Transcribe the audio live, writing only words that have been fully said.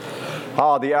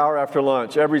The hour after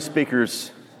lunch. Every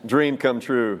speaker's dream come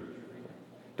true.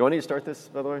 Do I need to start this,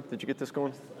 by the way? Did you get this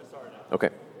going? I started. Okay.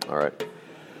 All right.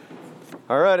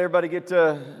 All right, everybody get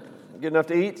enough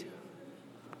to eat?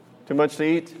 Too much to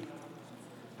eat?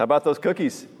 How about those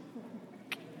cookies?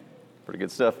 Pretty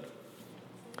good stuff.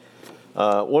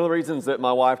 One of the reasons that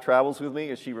my wife travels with me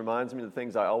is she reminds me of the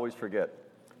things I always forget.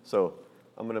 So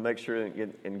I'm going to make sure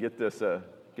and get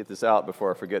this out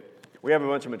before I forget. We have a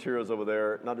bunch of materials over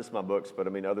there, not just my books, but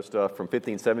other stuff from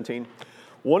 1517.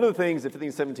 One of the things that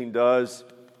 1517 does,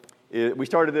 we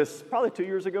started this probably 2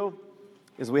 years ago,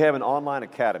 is we have an online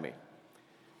academy.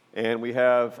 And we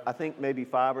have, I think, maybe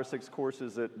 5 or 6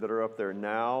 courses that are up there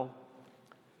now.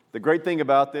 The great thing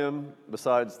about them,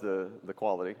 besides the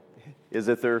quality, is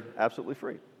that they're absolutely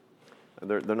free.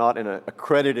 They're not an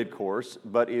accredited course,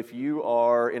 but if you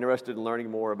are interested in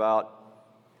learning more about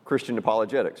Christian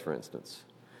apologetics, for instance,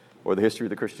 or the history of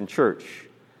the Christian church,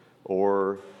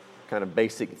 or kind of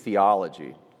basic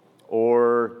theology,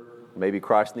 or maybe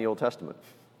Christ in the Old Testament.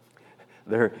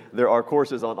 There are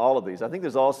courses on all of these. I think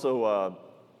there's also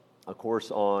a course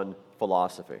on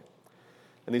philosophy.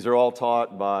 And these are all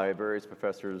taught by various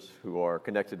professors who are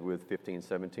connected with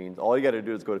 1517. All you got to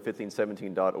do is go to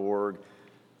 1517.org,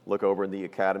 look over in the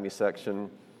Academy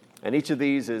section. And each of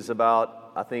these is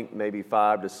about, I think, maybe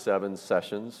 5 to 7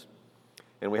 sessions.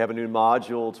 And we have a new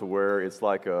module to where it's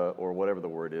like or whatever the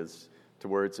word is, to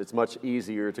where it's much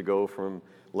easier to go from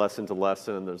lesson to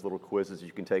lesson. There's little quizzes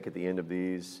you can take at the end of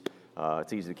these.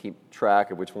 It's easy to keep track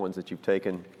of which ones that you've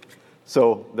taken.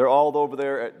 So they're all over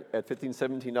there at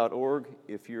 1517.org.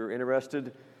 If you're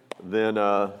interested, then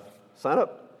sign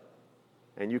up.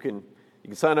 And you can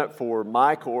sign up for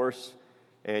my course,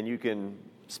 and you can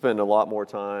spend a lot more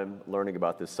time learning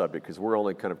about this subject, because we're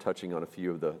only kind of touching on a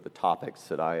few of the topics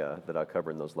that I cover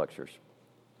in those lectures.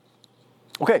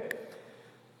 Okay,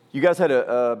 you guys had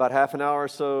about half an hour or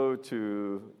so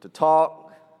to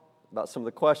talk about some of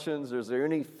the questions. Is there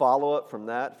any follow-up from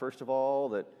that, first of all,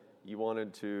 that you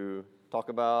wanted to talk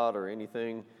about, or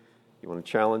anything you want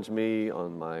to challenge me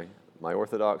on my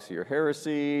orthodoxy or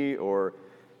heresy, or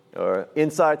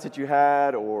insights that you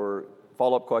had, or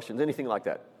follow-up questions, anything like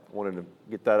that? I wanted to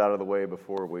get that out of the way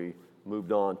before we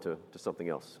moved on to something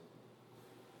else.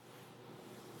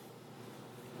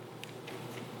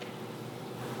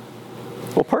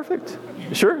 Well, perfect.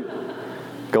 Sure.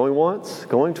 Going once,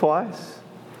 going twice.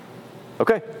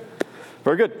 Okay.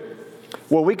 Very good.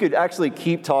 Well, we could actually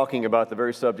keep talking about the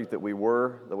very subject that we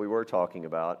were talking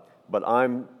about, but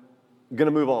I'm going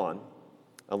to move on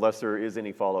unless there is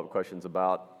any follow-up questions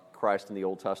about Christ in the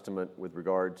Old Testament with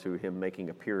regard to him making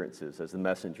appearances as the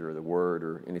messenger of the word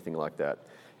or anything like that.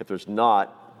 If there's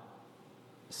not,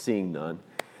 seeing none,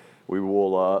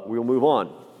 we'll move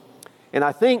on. And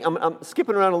I think I'm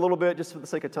skipping around a little bit just for the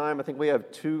sake of time. I think we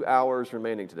have 2 hours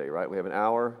remaining today, right? We have an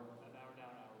hour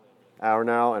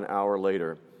now, an hour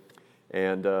later.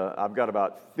 And I've got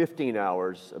about 15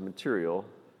 hours of material,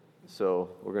 so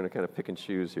we're going to kind of pick and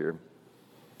choose here.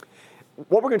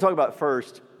 What we're going to talk about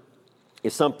first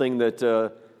is something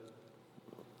that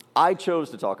I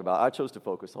chose to talk about, I chose to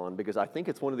focus on, because I think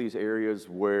it's one of these areas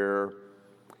where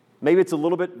maybe it's a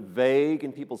little bit vague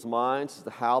in people's minds as to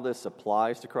how this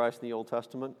applies to Christ in the Old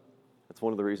Testament. That's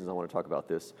one of the reasons I want to talk about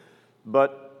this.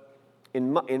 But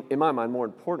in my mind, more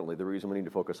importantly, the reason we need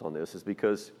to focus on this is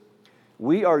because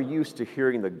we are used to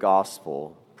hearing the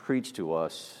gospel preached to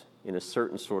us in a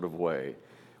certain sort of way,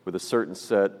 with a certain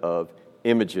set of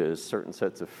images, certain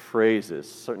sets of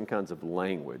phrases, certain kinds of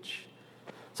language.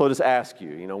 So I'll just ask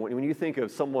you, when you think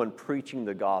of someone preaching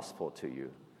the gospel to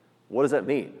you, what does that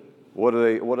mean? What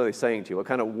are they saying to you? What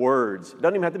kind of words? It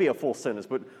doesn't even have to be a full sentence,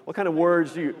 but what kind of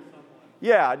words do you...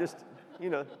 Yeah, just,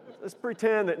 let's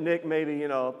pretend that Nick maybe,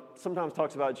 sometimes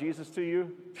talks about Jesus to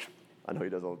you. I know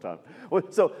he does all the time.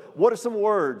 So what are some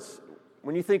words,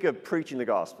 when you think of preaching the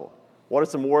gospel, what are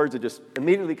some words that just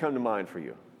immediately come to mind for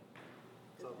you?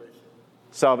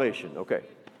 Salvation, okay.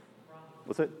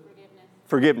 What's it?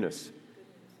 Forgiveness.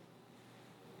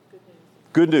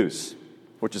 Good news,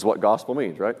 which is what gospel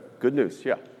means, right? Good news,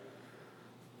 yeah.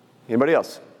 Anybody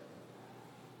else?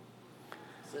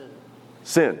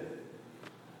 Sin.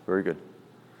 Very good.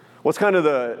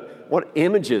 What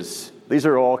images? These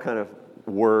are all kind of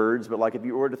words, but like if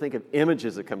you were to think of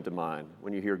images that come to mind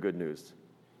when you hear good news,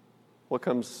 what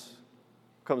comes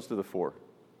to the fore?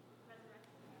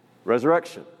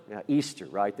 Resurrection. Yeah, Easter,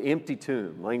 right? The empty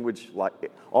tomb, language, like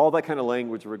all that kind of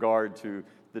language in regard to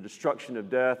the destruction of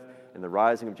death and the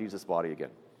rising of Jesus' body again.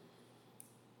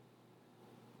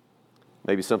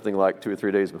 Maybe something like 2 or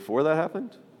 3 days before that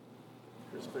happened?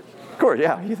 Of course,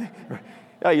 yeah.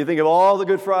 You think of all the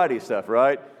Good Friday stuff,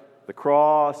 right? the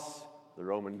cross, the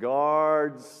Roman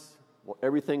guards,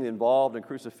 everything involved in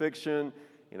crucifixion,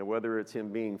 whether it's him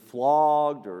being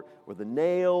flogged or the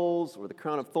nails or the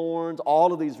crown of thorns,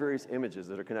 all of these various images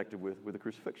that are connected with the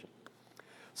crucifixion.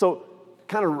 So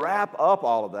kind of wrap up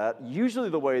all of that, usually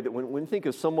the way that when we think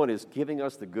of someone is giving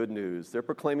us the good news, they're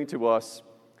proclaiming to us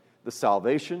the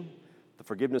salvation, the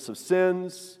forgiveness of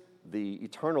sins, the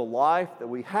eternal life that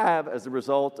we have as a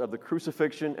result of the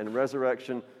crucifixion and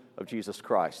resurrection of Jesus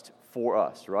Christ for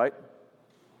us, right?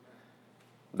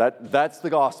 That's the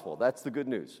gospel. That's the good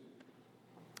news.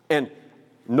 And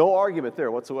no argument there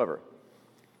whatsoever.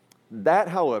 That,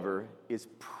 however, is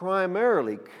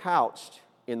primarily couched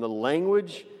in the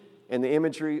language and the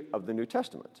imagery of the New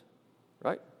Testament,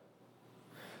 right?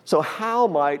 So how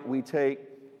might we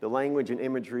take the language and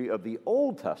imagery of the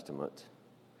Old Testament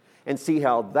and see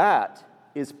how that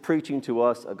is preaching to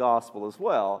us a gospel as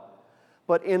well,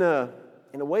 but in a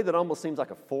way that almost seems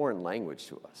like a foreign language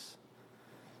to us?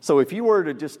 So if you were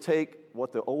to just take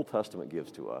what the Old Testament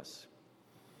gives to us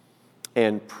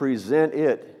and present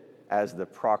it as the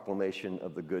proclamation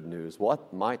of the good news,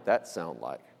 what might that sound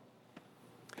like?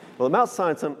 Well, it might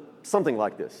sound something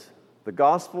like this. The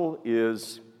gospel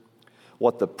is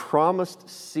what the promised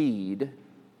seed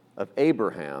of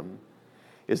Abraham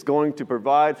is going to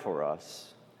provide for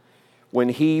us when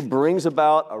he brings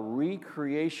about a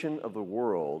recreation of the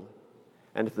world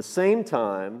and at the same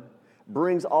time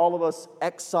brings all of us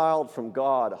exiled from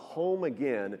God home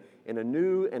again in a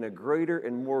new and a greater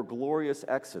and more glorious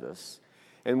exodus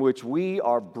in which we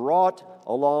are brought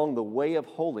along the way of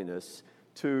holiness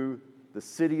to the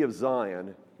city of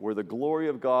Zion, where the glory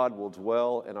of God will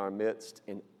dwell in our midst,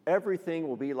 and everything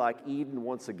will be like Eden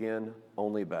once again,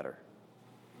 only better.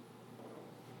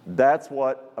 That's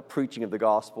what a preaching of the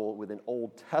gospel with an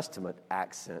Old Testament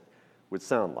accent would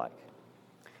sound like.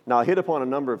 Now, I hit upon a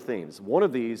number of themes. One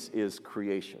of these is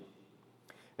creation,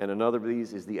 and another of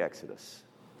these is the Exodus.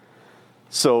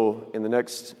 So, in the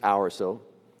next hour or so,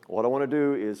 what I want to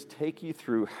do is take you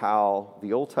through how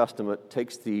the Old Testament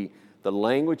takes the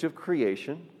language of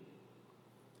creation,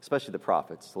 especially the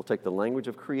prophets. They'll take the language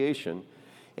of creation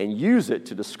and use it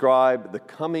to describe the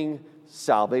coming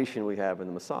salvation we have in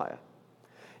the Messiah.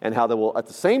 And how they will, at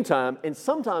the same time, and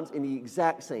sometimes in the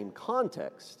exact same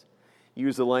context,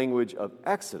 use the language of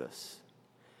Exodus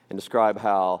and describe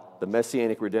how the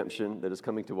messianic redemption that is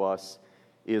coming to us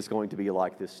is going to be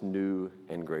like this new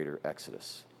and greater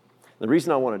Exodus. The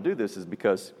reason I want to do this is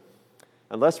because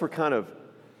unless we're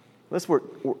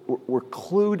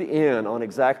clued in on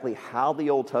exactly how the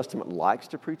Old Testament likes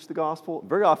to preach the gospel,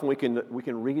 very often we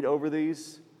can read over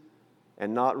these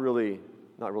and not really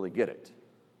get it.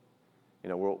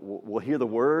 We'll hear the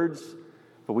words,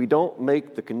 but we don't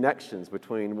make the connections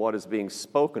between what is being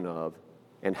spoken of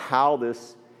and how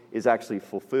this is actually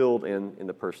fulfilled in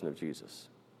the person of Jesus.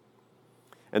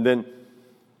 And then,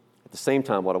 at the same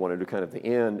time, what I want to do kind of at the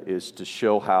end is to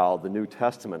show how the New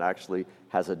Testament actually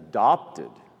has adopted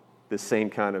this same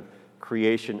kind of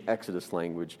creation exodus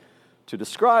language to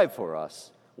describe for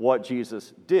us what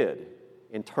Jesus did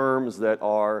in terms that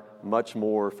are much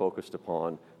more focused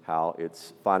upon how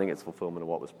it's finding its fulfillment of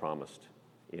what was promised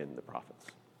in the prophets.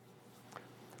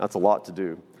 That's a lot to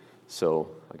do, so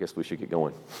I guess we should get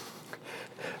going.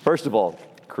 First of all,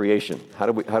 creation. How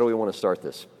do we want to start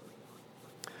this?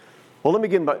 Well, let me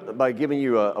begin by giving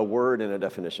you a word and a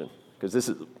definition, because this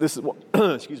is what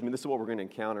this is what we're going to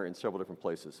encounter in several different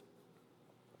places.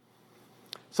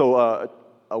 So,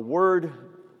 the word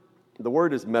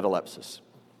is metalepsis,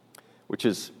 which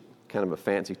is kind of a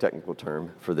fancy technical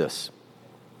term for this.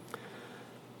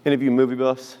 Any of you movie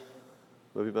buffs?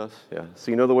 Yeah.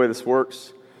 So you know the way this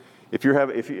works. If you're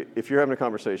having a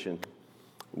conversation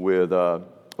with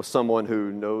someone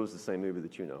who knows the same movie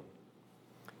that you know,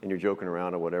 and you're joking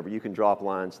around or whatever, you can drop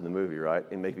lines in the movie, right?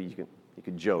 And maybe you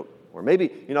can joke, or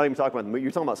maybe you're not even talking about the movie.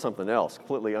 You're talking about something else,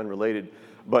 completely unrelated.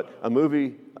 But a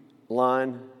movie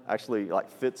line actually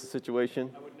fits the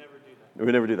situation. I would never do that. We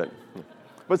would never do that.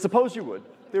 But suppose you would,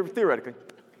 theoretically.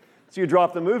 So you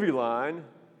drop the movie line,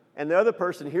 and the other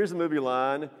person hears the movie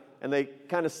line, and they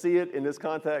kind of see it in this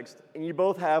context, and you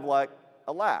both have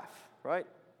a laugh, right?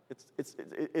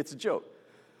 It's a joke.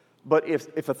 But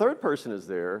if a third person is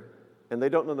there and they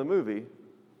don't know the movie,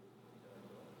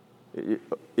 they're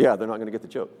not going to get the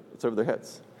joke. It's over their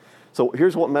heads. So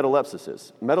here's what metalepsis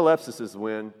is. Metalepsis is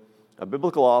when a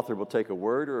biblical author will take a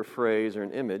word or a phrase or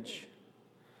an image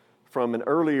from an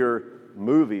earlier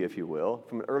movie, if you will,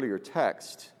 from an earlier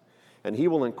text, and he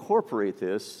will incorporate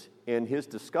this in his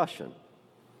discussion.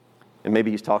 And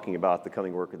maybe he's talking about the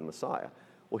coming work of the Messiah.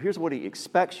 Well, here's what he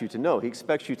expects you to know. He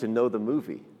expects you to know the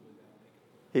movie.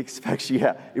 He expects,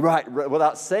 yeah, right,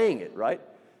 without saying it, right?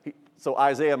 So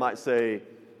Isaiah might say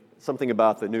something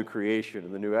about the new creation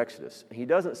and the new Exodus. He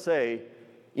doesn't say,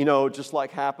 just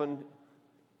like happened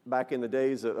back in the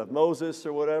days of Moses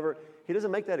or whatever. He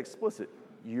doesn't make that explicit.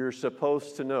 You're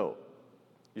supposed to know.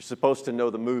 You're supposed to know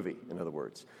the movie, in other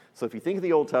words. So if you think of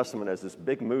the Old Testament as this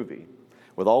big movie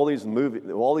with all these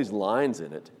lines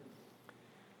in it,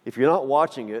 if you're not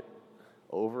watching it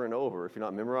over and over, if you're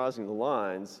not memorizing the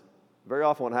lines, very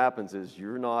often what happens is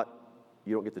you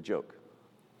don't get the joke.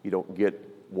 You don't get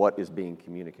what is being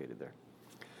communicated there.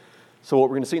 So what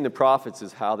we're going to see in the prophets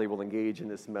is how they will engage in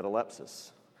this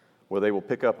metalepsis, where they will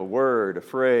pick up a word, a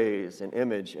phrase, an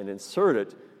image, and insert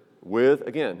it with,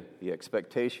 again, the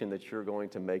expectation that you're going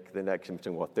to make the connection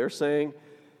between what they're saying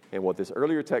and what this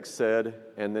earlier text said,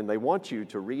 and then they want you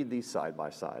to read these side by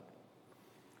side.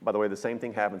 By the way, the same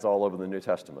thing happens all over the New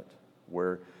Testament,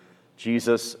 where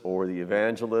Jesus or the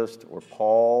evangelist or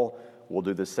Paul will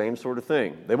do the same sort of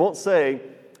thing. They won't say,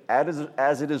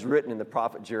 as it is written in the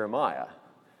prophet Jeremiah.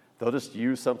 They'll just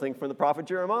use something from the prophet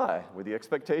Jeremiah with the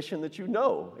expectation that you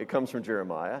know it comes from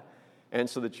Jeremiah, and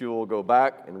so that you'll go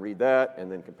back and read that and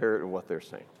then compare it to what they're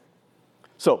saying.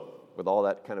 So, with all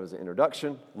that kind of as an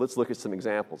introduction, let's look at some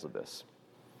examples of this.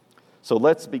 So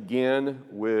let's begin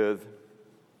with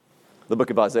the book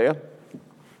of Isaiah.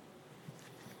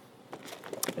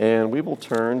 And we will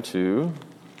turn to,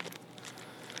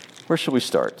 where shall we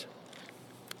start?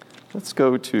 Let's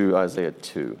go to Isaiah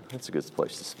 2. That's a good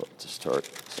place to start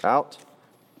this out.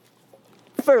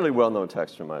 Fairly well-known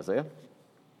text from Isaiah.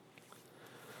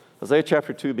 Isaiah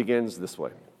chapter 2 begins this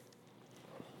way.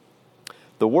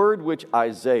 The word which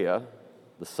Isaiah,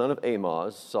 the son of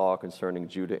Amoz, saw concerning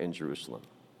Judah and Jerusalem.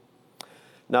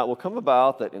 Now it will come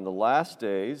about that in the last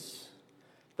days,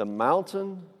 the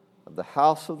mountain of the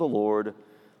house of the Lord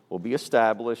will be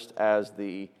established as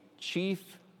the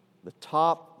chief, the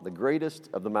top, the greatest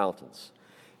of the mountains,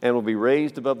 and will be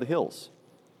raised above the hills.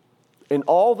 And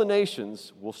all the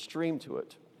nations will stream to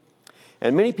it.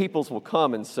 And many peoples will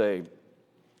come and say,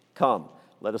 Come,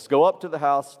 let us go up to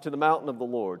the mountain of the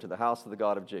Lord, to the house of the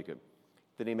God of Jacob,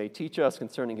 that he may teach us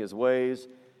concerning his ways,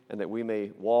 and that we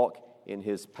may walk in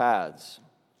his paths.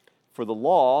 For the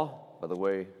law, by the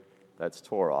way, that's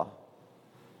Torah,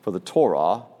 for the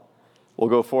Torah will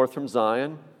go forth from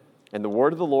Zion, and the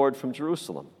word of the Lord from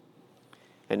Jerusalem.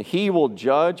 And he will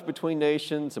judge between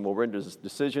nations and will render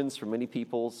decisions for many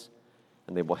peoples,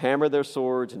 and they will hammer their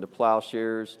swords into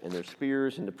plowshares and their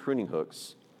spears into pruning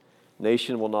hooks.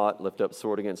 Nation will not lift up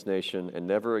sword against nation, and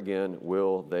never again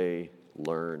will they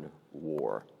learn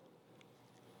war.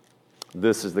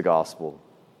 This is the gospel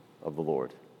of the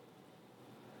Lord.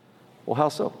 Well, how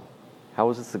so? How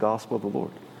is this the gospel of the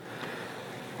Lord?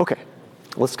 Okay,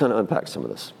 let's kind of unpack some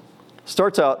of this.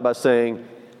 Starts out by saying,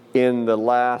 in the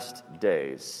last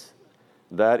days.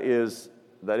 That is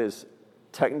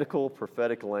technical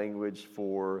prophetic language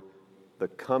for the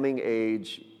coming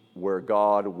age where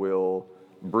God will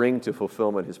bring to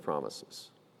fulfillment his promises.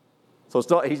 So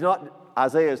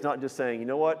Isaiah is not just saying, you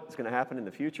know what, it's going to happen in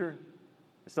the future.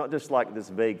 It's not just like this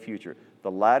vague future. The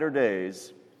latter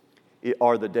days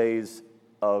are the days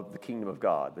of the kingdom of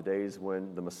God, the days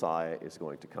when the Messiah is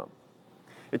going to come.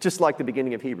 It's just like the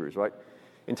beginning of Hebrews, right?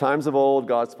 In times of old,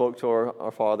 God spoke to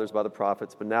our fathers by the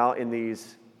prophets, but now in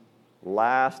these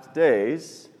last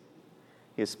days,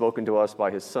 he has spoken to us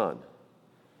by his Son.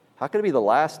 How could it be the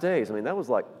last days? I mean, that was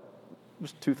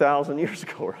 2,000 years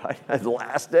ago, right? The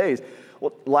last days.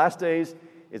 Well, last days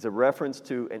is a reference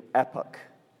to an epoch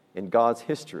in God's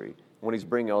history when he's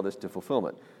bringing all this to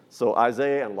fulfillment. So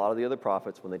Isaiah and a lot of the other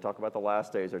prophets, when they talk about the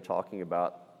last days, are talking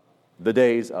about the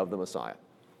days of the Messiah.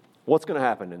 What's going to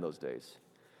happen in those days?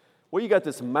 Well, you got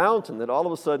this mountain that all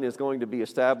of a sudden is going to be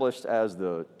established as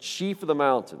the chief of the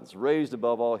mountains, raised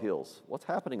above all hills. What's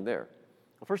happening there?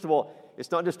 Well, first of all,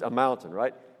 it's not just a mountain,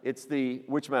 right? It's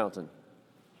which mountain?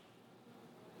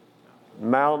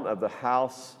 Mountain of the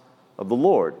house of the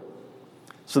Lord.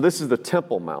 So this is the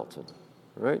Temple Mountain,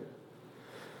 right?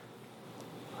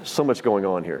 There's so much going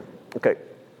on here. Okay,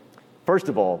 first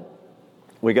of all,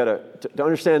 we got to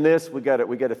understand this. We got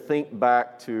to think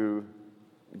back to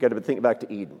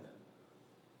Eden.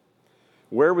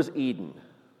 Where was Eden?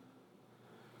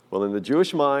 Well, in the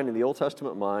Jewish mind, in the Old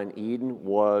Testament mind, Eden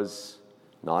was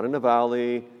not in a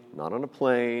valley, not on a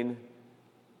plain.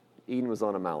 Eden was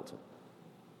on a mountain.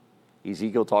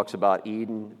 Ezekiel talks about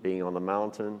Eden being on the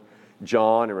mountain.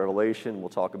 John in Revelation will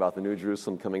talk about the New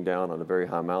Jerusalem coming down on a very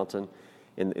high mountain.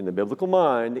 In the biblical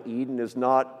mind, Eden is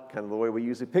not kind of the way we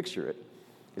usually picture it.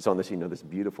 It's on this, this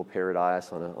beautiful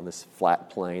paradise on this flat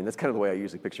plain. That's kind of the way I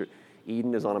usually picture it.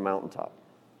 Eden is on a mountaintop.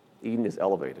 Eden is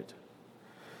elevated.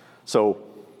 So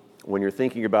when you're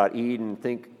thinking about Eden,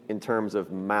 think in terms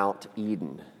of Mount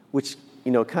Eden, which,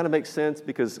 kind of makes sense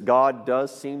because God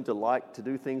does seem to like to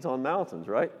do things on mountains,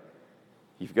 right?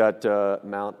 You've got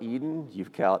Mount Eden,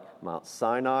 you've got Mount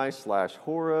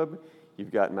Sinai/Horeb,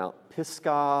 you've got Mount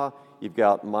Pisgah, you've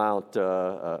got Mount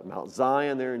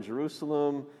Zion there in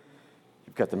Jerusalem,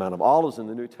 you've got the Mount of Olives in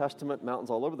the New Testament, mountains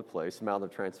all over the place, Mount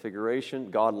of Transfiguration.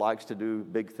 God likes to do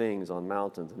big things on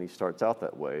mountains, and he starts out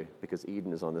that way because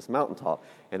Eden is on this mountaintop,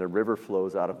 and a river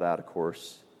flows out of that, of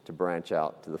course, to branch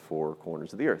out to the four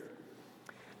corners of the earth.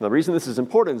 Now, the reason this is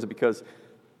important is because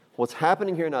what's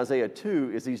happening here in Isaiah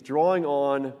 2 is he's drawing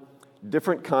on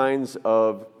different kinds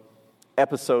of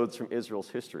episodes from Israel's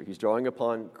history. He's drawing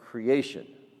upon creation,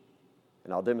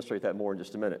 and I'll demonstrate that more in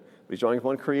just a minute. But he's drawing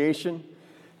upon creation.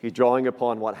 He's drawing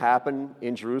upon what happened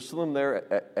in Jerusalem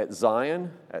there at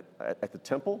Zion, at the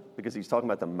temple, because he's talking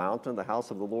about the mountain, the house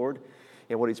of the Lord.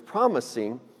 And what he's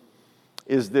promising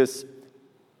is this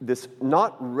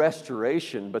not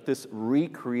restoration, but this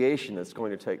recreation that's going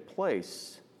to take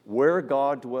place where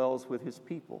God dwells with his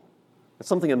people. And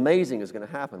something amazing is going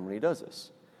to happen when he does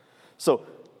this. So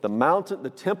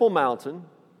the Temple Mountain,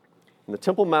 and the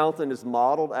Temple Mountain is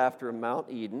modeled after Mount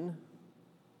Eden.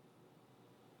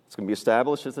 It's going to be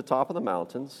established at the top of the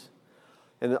mountains,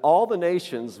 and then all the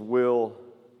nations will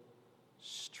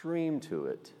stream to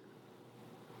it.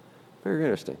 Very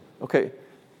interesting. Okay,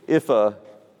 if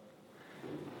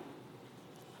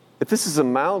this is a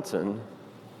mountain,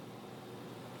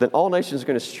 then all nations are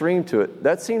going to stream to it.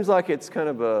 That seems like it's kind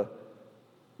of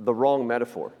the wrong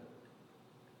metaphor,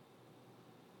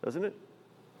 doesn't it?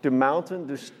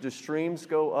 Do streams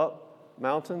go up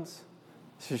mountains?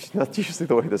 It's not usually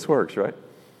the way this works, right?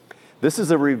 This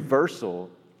is a reversal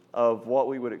of what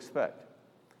we would expect.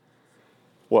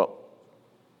 Well,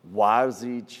 why does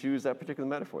he choose that particular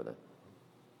metaphor then?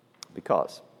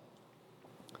 Because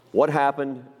what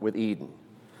happened with Eden?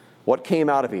 What came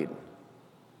out of Eden?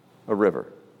 A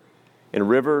river. And a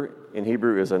river in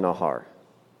Hebrew is a nahar.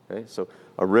 Okay, so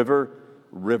a river,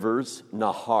 rivers,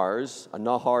 nahars, a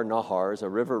nahar, nahars, a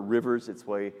river rivers its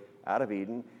way out of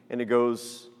Eden, and it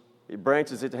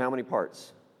branches into how many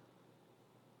parts?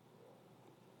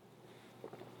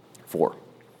 4.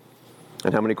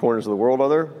 And how many corners of the world are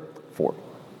there? 4.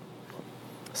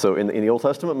 So in the Old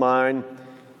Testament mind,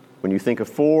 when you think of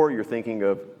 4, you're thinking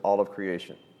of all of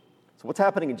creation. So what's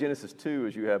happening in Genesis 2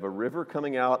 is you have a river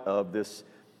coming out of this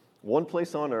one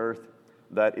place on earth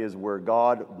that is where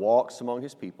God walks among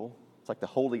his people. It's like the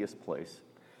holiest place.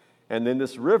 And then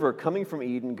this river coming from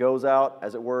Eden goes out,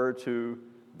 as it were, to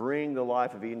bring the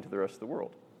life of Eden to the rest of the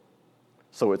world.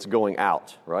 So it's going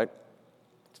out, right?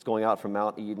 It's going out from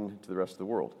Mount Eden to the rest of the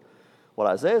world. What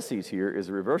Isaiah sees here is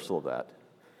a reversal of that.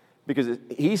 Because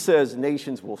he says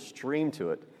nations will stream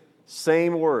to it.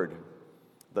 Same word,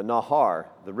 the nahar,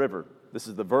 the river. This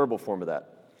is the verbal form of that.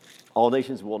 All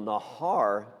nations will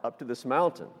nahar up to this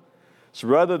mountain. So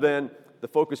rather than the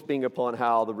focus being upon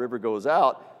how the river goes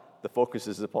out, the focus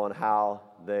is upon how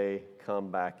they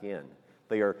come back in.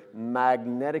 They are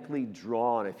magnetically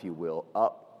drawn, if you will,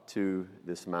 up to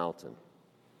this mountain.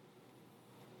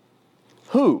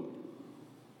 Who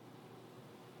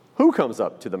comes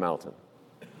up to the mountain?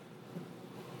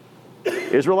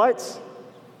 Israelites?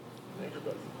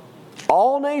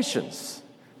 All nations.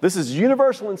 This is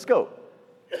universal in scope.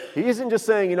 He isn't just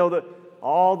saying,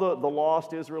 all the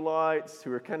lost Israelites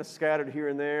who are kind of scattered here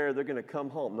and there, they're going to come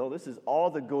home. No, this is all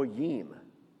the goyim,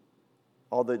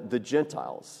 all the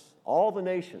Gentiles, all the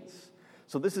nations.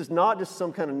 So this is not just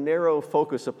some kind of narrow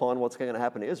focus upon what's going to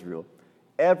happen to Israel.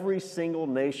 Every single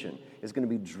nation is going to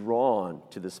be drawn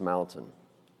to this mountain.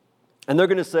 And they're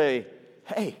going to say,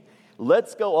 hey,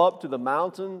 let's go up to the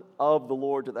mountain of the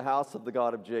Lord, to the house of the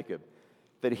God of Jacob,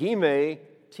 that he may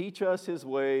teach us his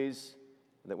ways,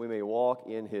 that we may walk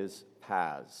in his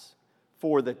paths.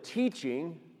 For the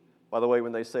teaching, by the way,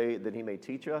 when they say that he may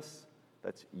teach us,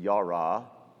 that's yara.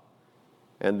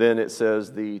 And then it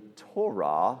says the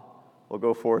Torah will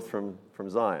go forth from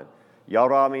Zion.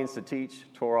 Yara means to teach,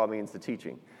 Torah means the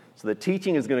teaching. So the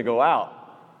teaching is going to go out.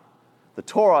 The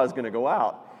Torah is going to go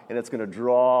out, and it's going to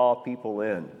draw people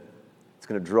in. It's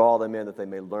going to draw them in that they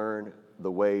may learn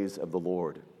the ways of the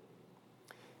Lord.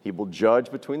 He will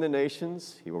judge between the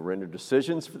nations. He will render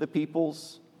decisions for the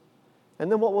peoples.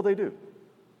 And then what will they do?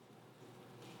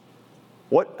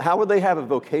 How would they have a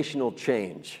vocational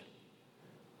change?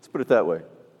 Let's put it that way.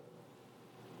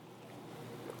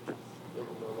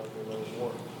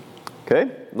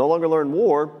 Okay, no longer learn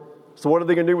war. So what are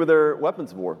they going to do with their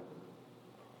weapons of war?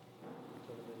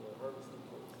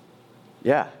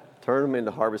 Yeah, turn them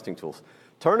into harvesting tools.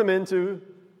 Turn them into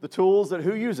the tools that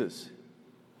who uses?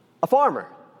 a farmer,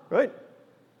 right?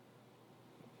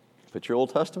 Put your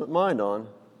Old Testament mind on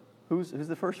who's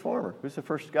the first farmer? Who's the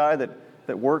first guy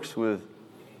that works with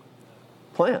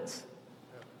plants?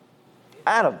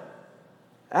 Adam.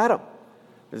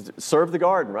 Serve the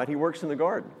garden, right? He works in the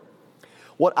garden.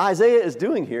 What Isaiah is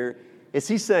doing here is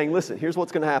he's saying, listen, here's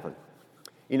what's going to happen.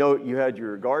 You know, you had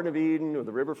your Garden of Eden with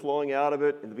the river flowing out of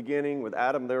it in the beginning with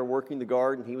Adam there working the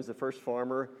garden. He was the first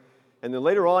farmer. And then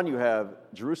later on you have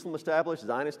Jerusalem established,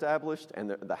 Zion established, and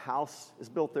the house is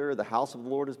built there. The house of the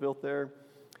Lord is built there.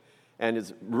 And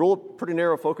it's real pretty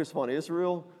narrow focus upon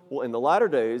Israel. Well, in the latter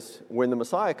days, when the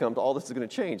Messiah comes, all this is going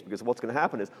to change because what's going to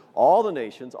happen is all the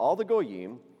nations, all the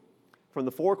Goyim, from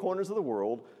the four corners of the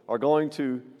world are going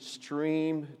to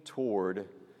stream toward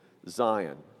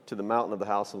Zion, to the mountain of the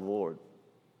house of the Lord.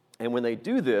 And when they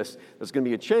do this, there's going to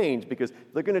be a change because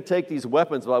they're going to take these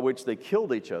weapons by which they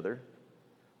killed each other,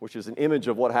 which is an image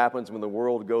of what happens when the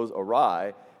world goes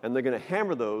awry, and they're going to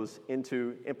hammer those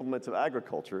into implements of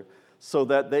agriculture so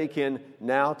that they can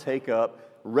now take up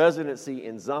residency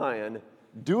in Zion,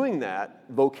 doing that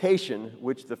vocation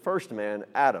which the first man,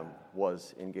 Adam,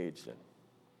 was engaged in.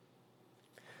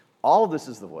 All of this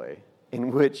is the way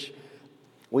in which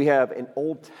we have an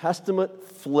Old Testament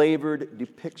flavored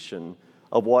depiction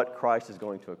of what Christ is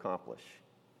going to accomplish.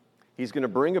 He's going to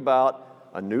bring about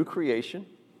a new creation.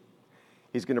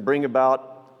 He's going to bring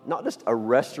about not just a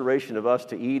restoration of us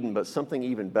to Eden, but something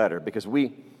even better. Because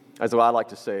we, as I like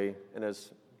to say, and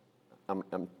as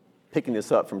I'm picking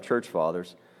this up from church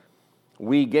fathers,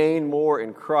 we gain more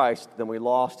in Christ than we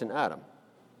lost in Adam.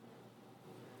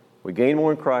 We gain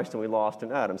more in Christ than we lost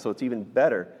in Adam, so it's even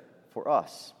better for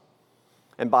us.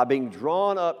 And by being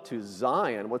drawn up to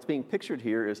Zion, what's being pictured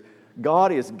here is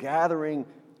God is gathering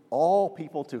all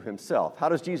people to himself. How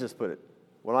does Jesus put it?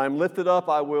 When I am lifted up,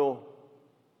 I will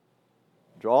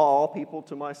draw all people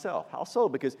to myself. How so?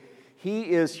 Because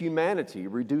he is humanity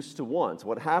reduced to one. So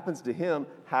what happens to him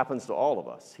happens to all of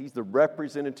us. He's the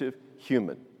representative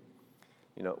human.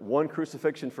 You know, one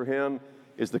crucifixion for him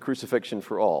is the crucifixion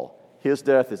for all. His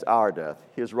death is our death.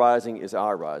 His rising is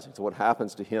our rising. So what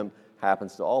happens to him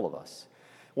happens to all of us.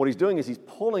 What he's doing is he's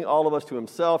pulling all of us to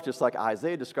himself, just like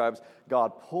Isaiah describes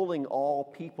God pulling all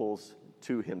peoples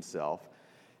to himself.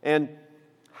 And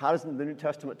how does the New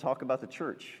Testament talk about the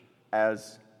church?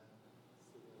 As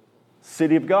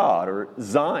city of God or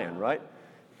Zion, right?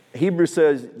 Hebrews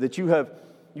says that you have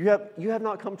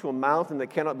not come to a mountain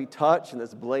that cannot be touched and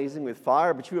that's blazing with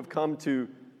fire, but you have come to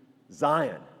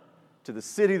Zion, to the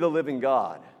city of the living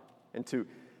God, and to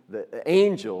the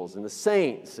angels and the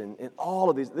saints and all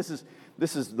of these.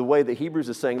 This is the way that Hebrews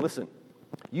is saying, listen,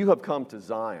 you have come to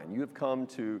Zion. You have come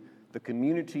to the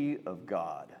community of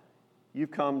God.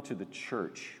 You've come to the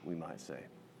church, we might say.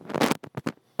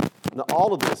 Now,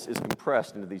 all of this is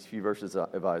compressed into these few verses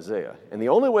of Isaiah. And the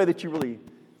only way that you really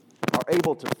are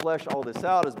able to flesh all this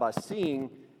out is by seeing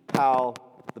how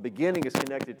the beginning is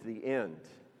connected to the end,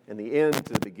 and the end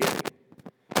to the beginning.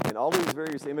 And all these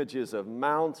various images of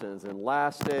mountains and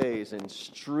last days and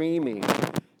streaming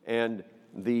and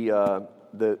the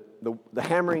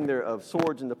hammering there of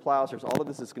swords into plowshares, all of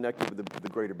this is connected with the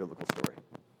greater biblical story.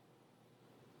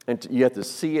 And you have to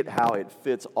see it, how it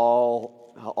fits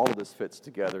how all of this fits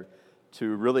together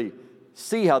to really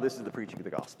see how this is the preaching of the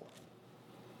gospel.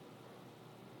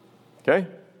 Okay?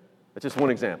 That's just one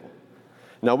example.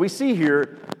 Now we see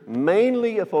here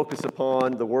mainly a focus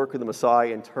upon the work of the Messiah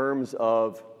in terms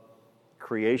of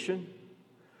creation,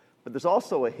 but there's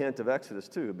also a hint of Exodus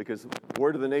too, because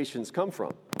where do the nations come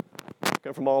from? They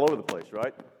come from all over the place,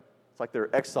 right? It's like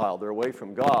they're exiled, they're away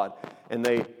from God, and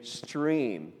they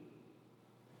stream.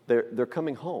 They're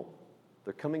coming home.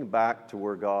 They're coming back to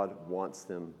where God wants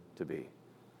them to be.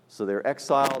 So they're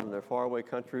exiled in their faraway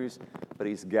countries, but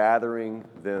he's gathering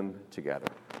them together.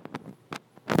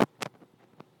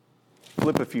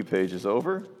 Flip a few pages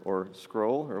over, or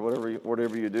scroll, or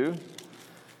whatever you do,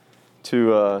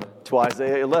 to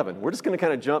Isaiah 11. We're just going to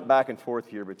kind of jump back and forth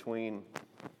here between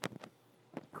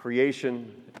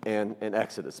creation and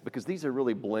Exodus, because these are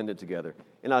really blended together.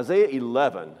 In Isaiah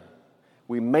 11,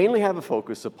 we mainly have a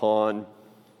focus upon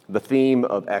the theme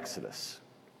of Exodus.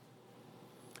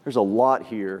 There's a lot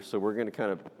here, so we're going to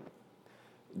kind of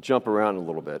jump around a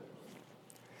little bit.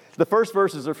 The first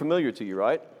verses are familiar to you,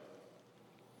 right?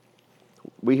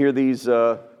 We hear these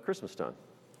Christmas time.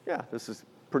 Yeah, this is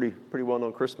pretty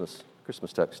well-known Christmas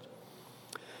text.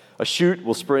 A shoot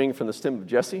will spring from the stem of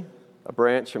Jesse. A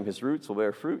branch from his roots will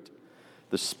bear fruit.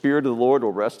 The Spirit of the Lord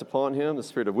will rest upon him, the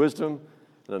Spirit of wisdom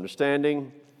and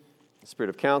understanding, the Spirit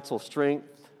of counsel,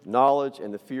 strength, knowledge,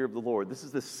 and the fear of the Lord. This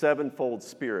is the sevenfold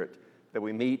Spirit that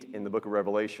we meet in the book of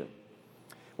Revelation.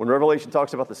 When Revelation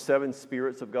talks about the 7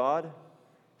 spirits of God,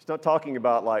 it's not talking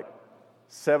about like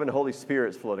 7 Holy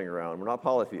Spirits floating around. We're not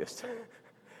polytheists.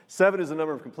 7 is a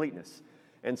number of completeness.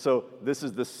 And so this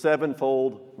is the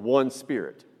 7-fold one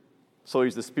Spirit. So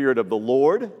he's the Spirit of the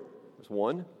Lord, there's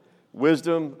 1.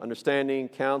 Wisdom, understanding,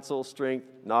 counsel, strength,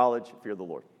 knowledge, fear of the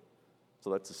Lord.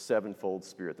 So that's the 7-fold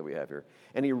Spirit that we have here.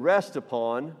 And he rests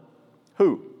upon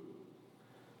who?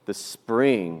 The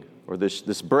spring, or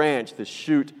this branch, this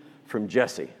shoot from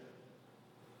Jesse.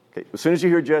 Okay, as soon as you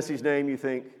hear Jesse's name, you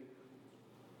think,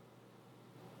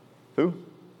 who?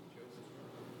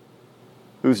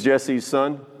 Who's Jesse's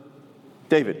son?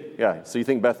 David. Yeah, so you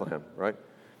think Bethlehem, right?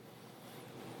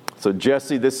 So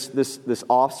Jesse, this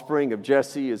offspring of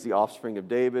Jesse is the offspring of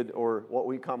David, or what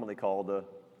we commonly call the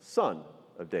son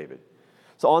of David.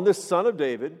 So on this son of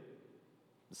David,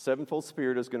 the 7-fold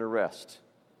Spirit is going to rest.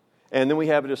 And then we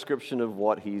have a description of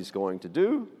what he's going to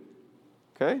do.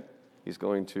 Okay? He's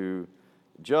going to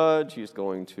judge. He's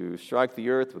going to strike the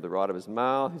earth with the rod of his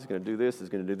mouth. He's going to do this. He's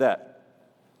going to do that.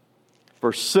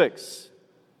 Verse 6.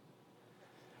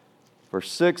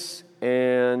 Verse 6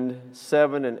 and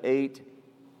 7 and 8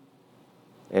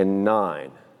 and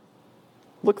 9.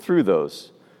 Look through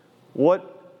those. You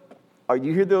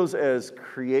hear those as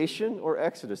creation or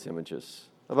Exodus images?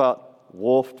 About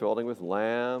wolf dwelling with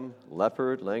lamb,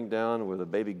 leopard laying down with a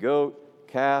baby goat,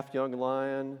 calf, young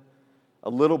lion. A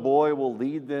little boy will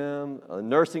lead them. A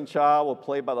nursing child will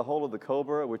play by the hole of the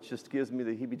cobra, which just gives me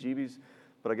the heebie-jeebies.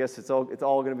 But I guess it's all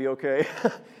going to be okay.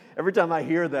 Every time I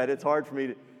hear that, it's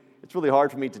really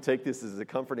hard for me to take this as a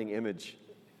comforting image.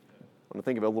 When I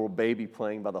think of a little baby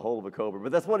playing by the hole of a cobra.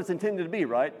 But that's what it's intended to be,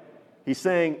 right? He's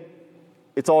saying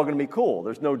it's all going to be cool.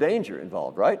 There's no danger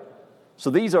involved, right? So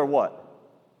these are what?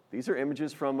 These are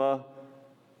images from a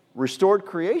restored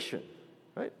creation,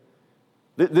 right?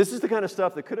 This is the kind of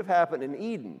stuff that could have happened in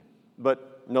Eden,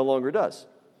 but no longer does.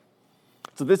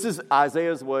 So this is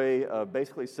Isaiah's way of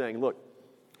basically saying, look,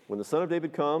 when the Son of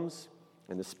David comes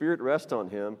and the Spirit rests on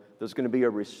him, there's going to be a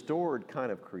restored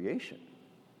kind of creation.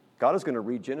 God is going to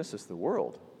regenesis the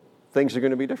world. Things are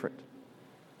going to be different.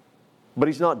 But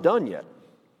he's not done yet.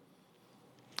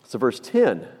 So verse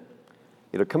 10,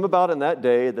 it'll come about in that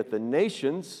day that the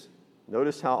nations,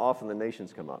 notice how often the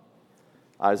nations come up.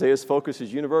 Isaiah's focus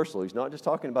is universal. He's not just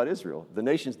talking about Israel. The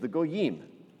nations, the Goyim,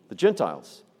 the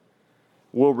Gentiles,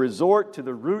 will resort to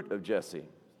the root of Jesse.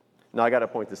 Now, I got to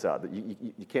point this out.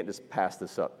 You can't just pass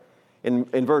this up. In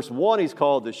verse 1, he's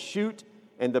called the shoot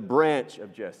and the branch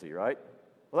of Jesse, right?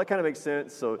 Well, that kind of makes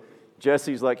sense. So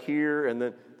Jesse's like here, and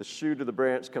then the shoot of the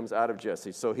branch comes out of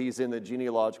Jesse. So he's in the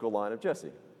genealogical line of Jesse.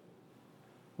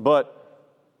 But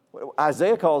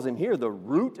Isaiah calls him here the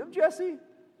root of Jesse?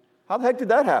 How the heck did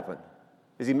that happen?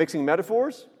 Is he mixing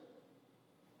metaphors?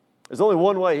 There's only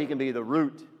one way he can be the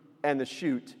root and the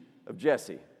shoot of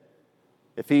Jesse.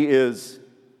 If he is,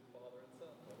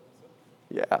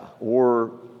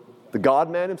 or the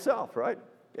God-man himself, right?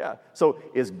 Yeah. So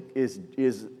is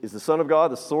the Son of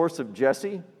God the source of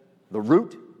Jesse, the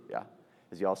root? Yeah.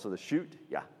 Is he also the shoot?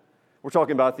 Yeah. We're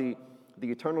talking about the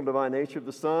eternal divine nature of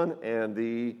the Son and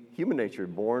the human nature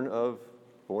born of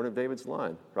David's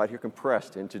line, right here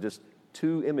compressed into just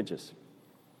 2 images.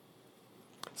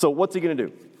 So what's he going to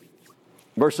do?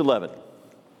 Verse 11.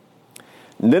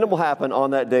 And then it will happen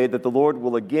on that day that the Lord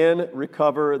will again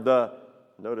recover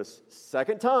notice,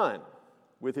 second time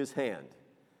with his hand.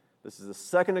 This is the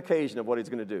second occasion of what he's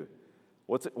going to do.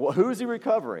 Who is he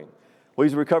recovering? Well,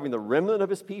 he's recovering the remnant of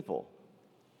his people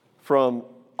from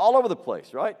all over the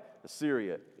place, right?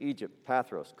 Assyria, Egypt,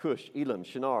 Pathros, Cush, Elam,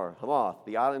 Shinar, Hamath,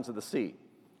 the islands of the sea.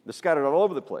 They're scattered all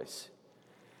over the place.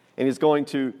 And he's going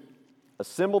to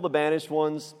assemble the banished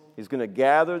ones. He's going to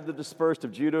gather the dispersed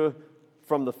of Judah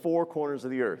from the 4 corners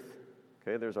of the earth.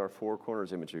 Okay, there's our 4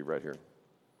 corners imagery right here.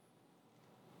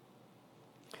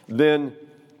 Then,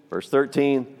 verse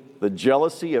 13, the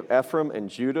jealousy of Ephraim and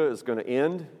Judah is going to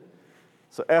end.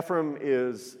 So Ephraim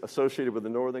is associated with the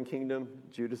northern kingdom.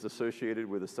 Judah is associated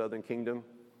with the southern kingdom.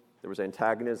 There was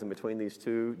antagonism between these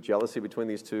two, jealousy between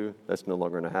these two. That's no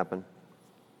longer going to happen.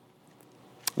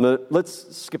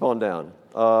 Let's skip on down.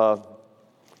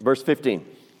 Verse 15.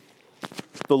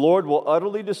 The Lord will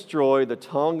utterly destroy the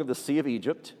tongue of the sea of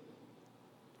Egypt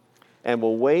and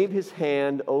will wave his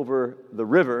hand over the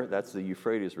river. That's the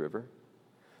Euphrates River.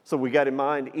 So we got in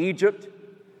mind Egypt,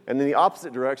 and then the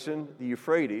opposite direction, the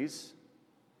Euphrates.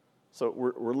 So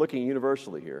we're looking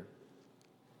universally here.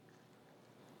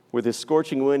 With his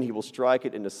scorching wind, he will strike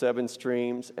it into 7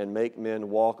 streams and make men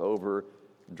walk over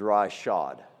dry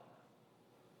shod.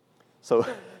 So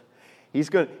he's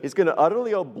going to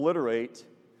utterly obliterate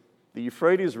the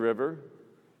Euphrates River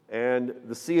and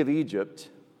the Sea of Egypt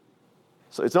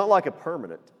So it's not like a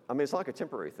permanent. I mean, it's not like a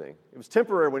temporary thing. It was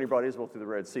temporary when he brought Israel through the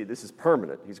Red Sea. This is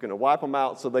permanent. He's going to wipe them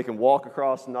out so they can walk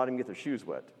across and not even get their shoes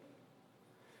wet.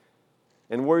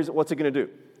 And what's he going to do?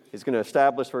 He's going to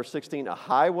establish, verse 16, a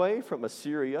highway from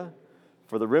Assyria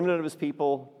for the remnant of his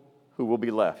people who will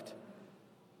be left.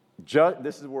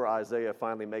 This is where Isaiah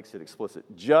finally makes it explicit.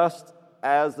 Just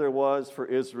as there was for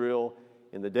Israel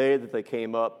in the day that they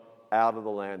came up out of the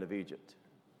land of Egypt.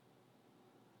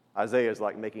 Isaiah is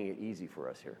like making it easy for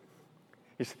us here.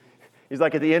 He's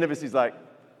like at the end of this, he's like,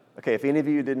 okay, if any of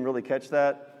you didn't really catch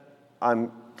that,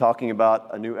 I'm talking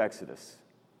about a new Exodus.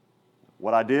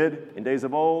 What I did in days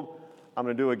of old, I'm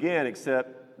going to do again,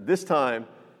 except this time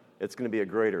it's going to be a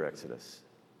greater Exodus.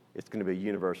 It's going to be a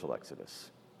universal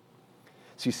Exodus.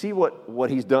 So you see what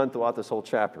he's done throughout this whole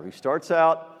chapter. He starts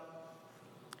out,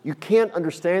 you can't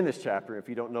understand this chapter if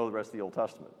you don't know the rest of the Old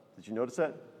Testament. Did you notice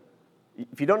that?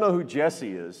 If you don't know who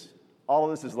Jesse is, all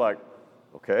of this is like,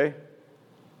 okay,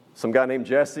 some guy named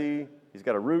Jesse, he's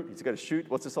got a root, he's got a shoot.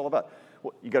 What's this all about?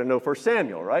 Well, you got to know 1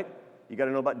 Samuel, right? You got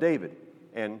to know about David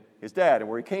and his dad and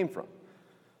where he came from.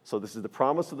 So this is the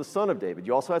promise of the son of David.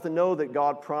 You also have to know that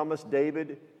God promised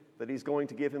David that he's going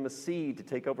to give him a seed to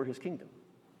take over his kingdom.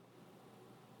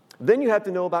 Then you have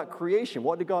to know about creation.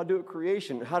 What did God do at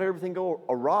creation? How did everything go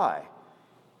awry?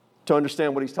 To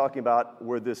understand what he's talking about,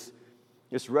 where this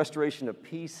restoration of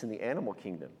peace in the animal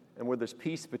kingdom, and where there's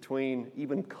peace between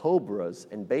even cobras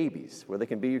and babies, where they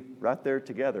can be right there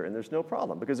together, and there's no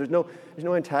problem, because there's no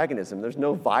antagonism, there's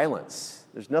no violence,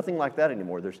 there's nothing like that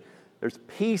anymore. There's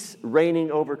peace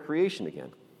reigning over creation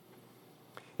again.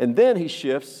 And then he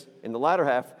shifts in the latter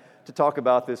half to talk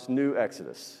about this new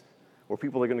Exodus, where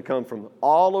people are going to come from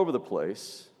all over the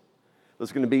place.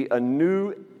 There's going to be a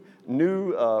new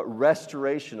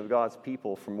restoration of God's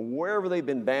people from wherever they've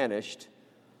been banished,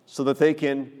 so that they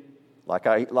can,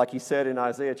 like he said in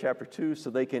Isaiah chapter 2, so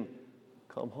they can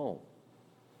come home.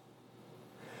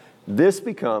 This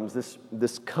becomes,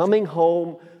 this coming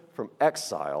home from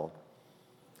exile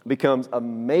becomes a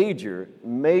major,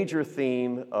 major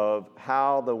theme of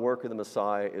how the work of the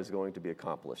Messiah is going to be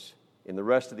accomplished in the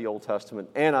rest of the Old Testament,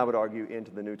 and I would argue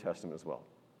into the New Testament as well.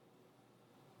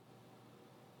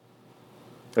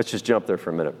 Let's just jump there for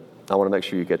a minute. I want to make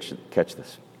sure you catch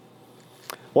this.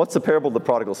 What's the parable of the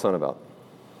prodigal son about?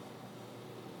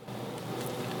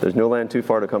 There's no land too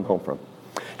far to come home from.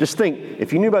 Just think,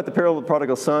 if you knew about the parable of the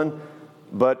prodigal son,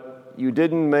 but you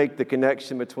didn't make the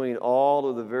connection between all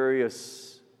of the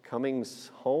various comings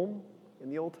home in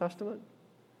the Old Testament,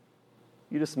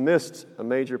 you just missed a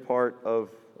major part of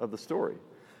the story.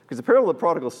 Because the parable of the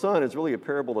prodigal son is really a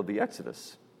parable of the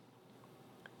Exodus.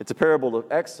 It's a parable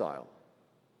of exile,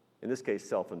 in this case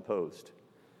self-imposed,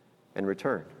 and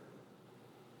return.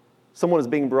 Someone is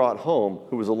being brought home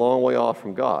who was a long way off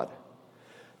from God.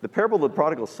 The parable of the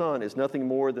prodigal son is nothing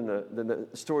more than the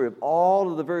story of all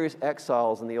of the various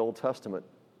exiles in the Old Testament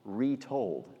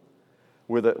retold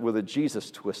with a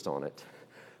Jesus twist on it.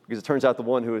 Because it turns out the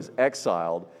one who is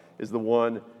exiled is the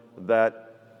one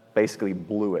that basically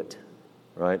blew it,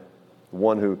 right? The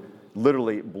one who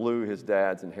literally blew his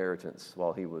dad's inheritance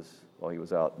while he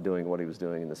was out doing what he was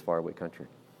doing in this faraway country.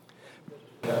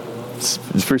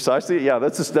 It's precisely, yeah,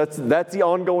 that's the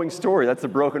ongoing story. That's the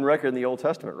broken record in the Old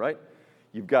Testament, right?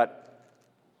 You've got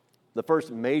the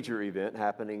first major event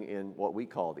happening in what we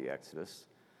call the Exodus.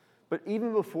 But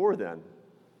even before then,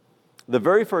 the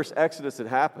very first Exodus that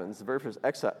happens, the very first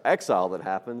exile that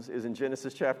happens is in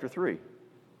Genesis chapter 3.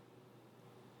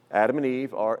 Adam and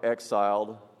Eve are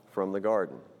exiled from the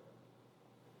garden.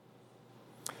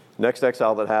 Next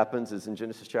exile that happens is in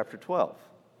Genesis chapter 12.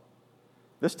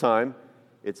 This time,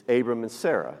 it's Abram and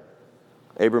Sarah.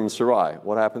 Abram and Sarai.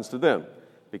 What happens to them?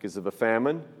 Because of a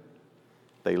famine,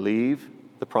 they leave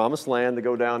the promised land. They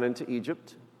go down into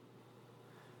Egypt.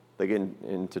 They get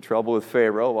into trouble with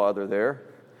Pharaoh while they're there.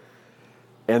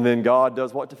 And then God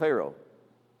does what to Pharaoh?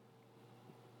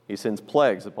 He sends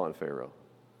plagues upon Pharaoh.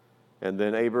 And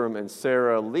then Abram and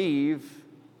Sarah leave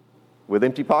with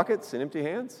empty pockets and empty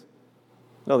hands?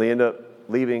 No, they end up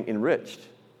leaving enriched.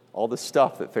 All the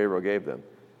stuff that Pharaoh gave them.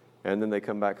 And then they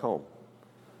come back home.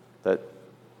 That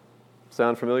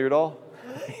sound familiar at all?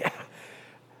 Yeah.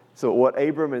 So what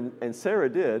Abram and Sarah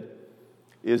did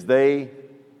is they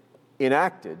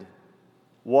enacted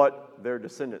what their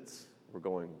descendants were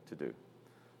going to do.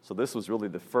 So this was really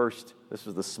this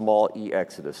was the small E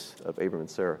exodus of Abram and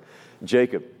Sarah.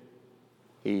 Jacob,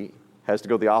 he has to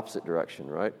go the opposite direction,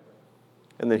 right?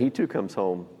 And then he too comes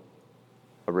home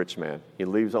a rich man. He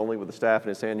leaves only with a staff in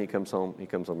his hand. He comes home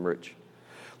rich.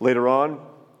 Later on,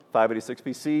 586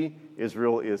 BC,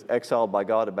 Israel is exiled by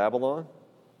God to Babylon.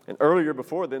 And earlier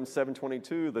before them,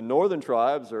 722, the northern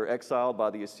tribes are exiled by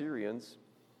the Assyrians.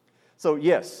 So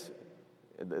yes,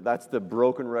 that's the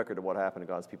broken record of what happened to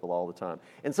God's people all the time.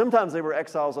 And sometimes they were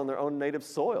exiles on their own native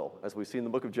soil, as we see in the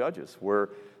book of Judges, where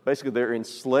basically they're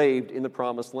enslaved in the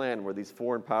promised land, where these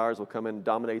foreign powers will come in and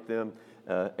dominate them,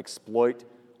 exploit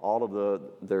all of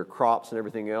their crops and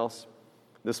everything else.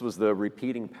 This was the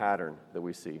repeating pattern that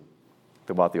we see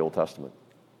throughout the Old Testament.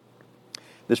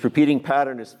 This repeating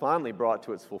pattern is finally brought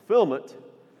to its fulfillment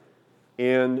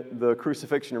in the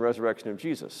crucifixion and resurrection of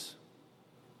Jesus.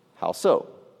 How so?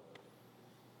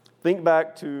 Think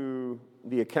back to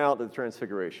the account of the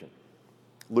Transfiguration,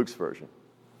 Luke's version.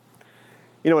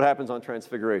 You know what happens on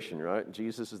Transfiguration, right?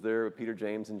 Jesus is there with Peter,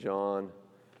 James, and John,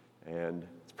 and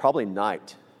it's probably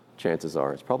night, chances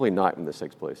are. It's probably night when this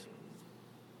takes place.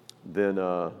 Then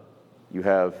you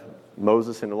have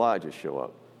Moses and Elijah show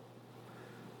up.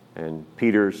 And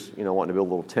Peter's, wanting to build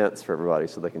little tents for everybody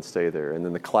so they can stay there. And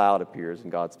then the cloud appears and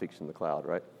God speaks in the cloud,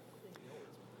 right?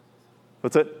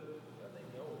 What's that?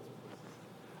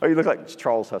 Oh, you look like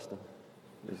Charles Heston.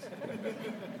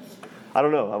 I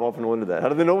don't know. I've often wondered that. How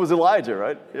did they know it was Elijah,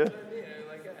 right? Yeah.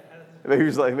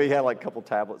 Maybe he had like a couple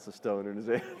tablets of stone in his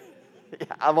hand.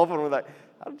 Yeah, I've often wondered that.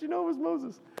 How did you know it was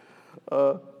Moses?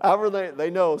 However, they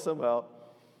know somehow.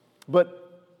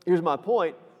 But here's my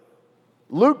point.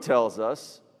 Luke tells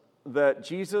us that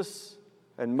Jesus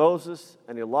and Moses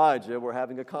and Elijah were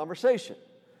having a conversation.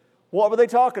 What were they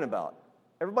talking about?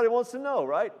 Everybody wants to know,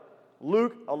 right?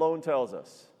 Luke alone tells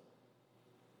us.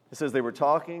 It says they were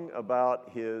talking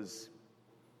about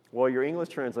your English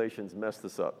translations mess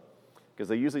this up because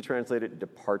they usually translate it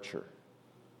departure.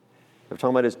 They're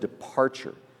talking about his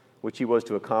departure, which he was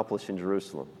to accomplish in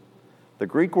Jerusalem. The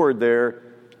Greek word there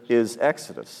is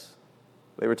exodus.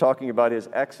 They were talking about his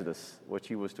exodus, which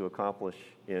he was to accomplish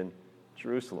in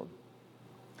Jerusalem.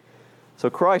 So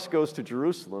Christ goes to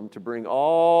Jerusalem to bring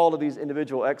all of these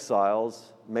individual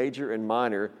exiles, major and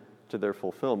minor, to their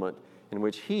fulfillment, in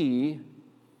which he,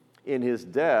 in his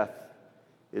death,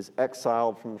 is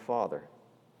exiled from the Father.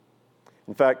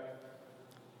 In fact,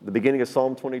 the beginning of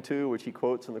Psalm 22, which he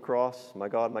quotes on the cross, my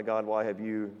God, why have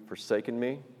you forsaken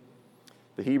me?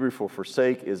 The Hebrew for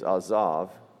forsake is azav.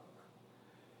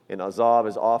 And azav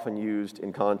is often used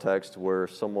in context where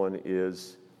someone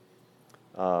is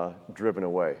driven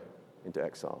away into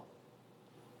exile.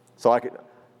 So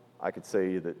I could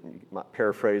say that,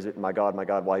 paraphrase it, my God,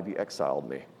 why have you exiled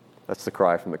me? That's the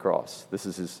cry from the cross. This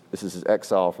is his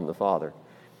exile from the Father.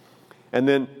 And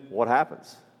then what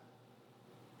happens?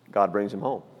 God brings him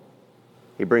home.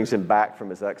 He brings him back from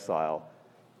his exile,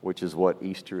 which is what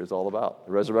Easter is all about.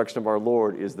 The resurrection of our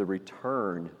Lord is the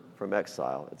return from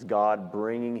exile. It's God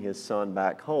bringing his Son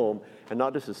back home, and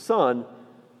not just his Son,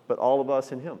 but all of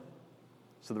us in him.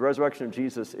 So the resurrection of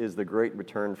Jesus is the great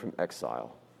return from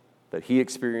exile that he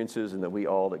experiences and that we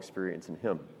all experience in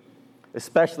him,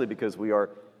 especially because we are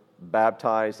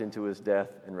baptized into his death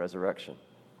and resurrection.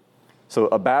 So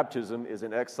a baptism is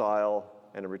an exile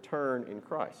and a return in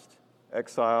Christ,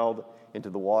 exiled into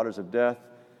the waters of death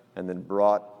and then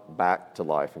brought back to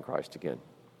life in Christ again.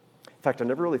 In fact, I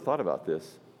never really thought about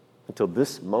this until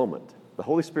this moment. The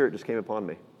Holy Spirit just came upon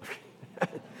me.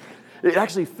 It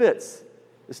actually fits.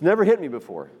 It's never hit me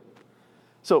before.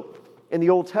 So in the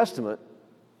Old Testament,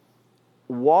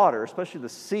 water, especially the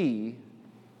sea,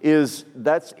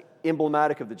 that's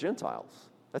emblematic of the Gentiles.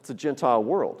 That's the Gentile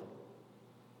world.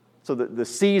 So the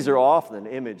seas are often an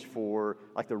image for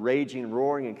like the raging,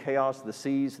 roaring, and chaos of the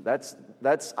seas. That's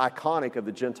iconic of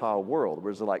the Gentile world,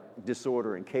 where there's like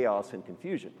disorder and chaos and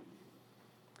confusion.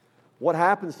 What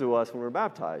happens to us when we're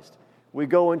baptized? We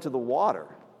go into the water.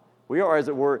 We are, as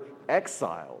it were,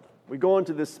 exiled. We go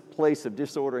into this place of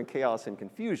disorder and chaos and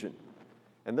confusion,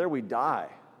 and there we die.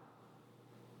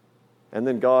 And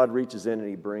then God reaches in and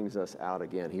he brings us out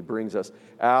again. He brings us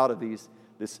out of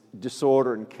this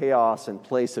disorder and chaos and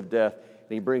place of death, and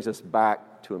he brings us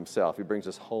back to himself. He brings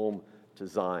us home to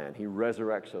Zion. He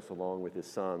resurrects us along with his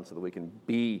Son so that we can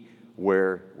be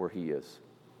where he is.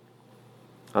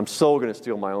 I'm so going to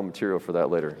steal my own material for that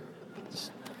later.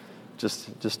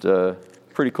 Just a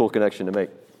pretty cool connection to make.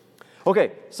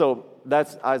 Okay, so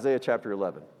that's Isaiah chapter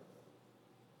 11.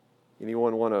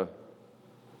 Anyone want to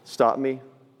stop me?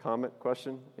 Comment,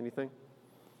 question, anything?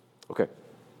 Okay.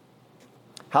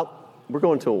 We're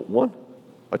going till 1?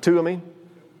 2, I mean?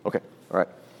 Okay, all right.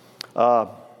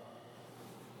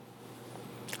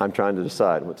 I'm trying to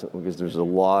decide, because there's a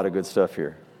lot of good stuff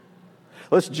here.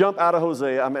 Let's jump out of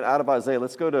Isaiah.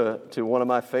 Let's go to one of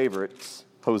my favorites,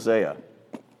 Hosea.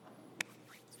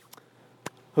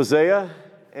 Hosea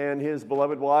and his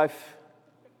beloved wife,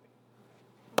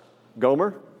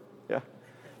 Gomer. Yeah.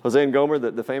 Hosea and Gomer,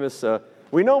 the famous,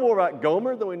 we know more about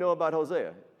Gomer than we know about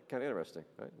Hosea. Kind of interesting,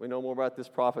 right? We know more about this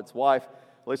prophet's wife,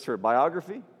 at least her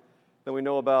biography, than we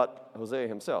know about Hosea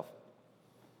himself.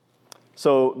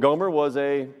 So Gomer was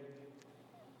a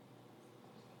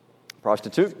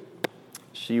prostitute.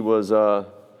 She was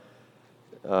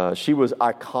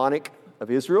iconic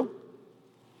of Israel.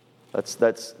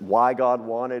 That's why God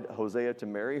wanted Hosea to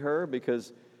marry her,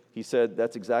 because he said,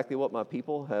 that's exactly what my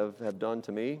people have done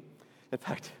to me. In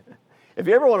fact, if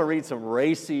you ever want to read some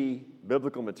racy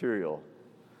biblical material,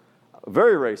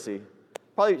 very racy,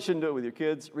 probably shouldn't do it with your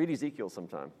kids, read Ezekiel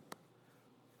sometime.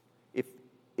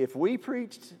 If we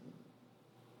preached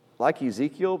like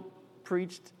Ezekiel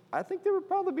preached, I think there would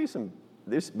probably be some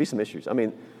issues. I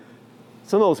mean,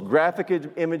 some of those graphic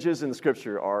images in the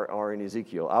Scripture are in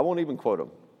Ezekiel. I won't even quote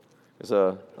them,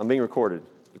 because I'm being recorded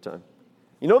at the time.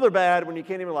 You know they're bad when you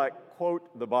can't even,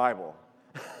 quote the Bible.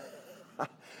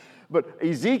 But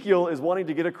Ezekiel is wanting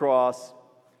to get across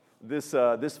this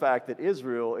fact that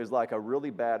Israel is like a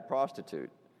really bad prostitute,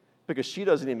 because she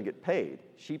doesn't even get paid.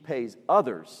 She pays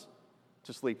others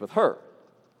to sleep with her.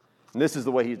 And this is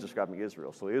the way he's describing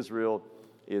Israel. So Israel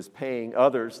is paying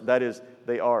others. That is,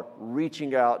 they are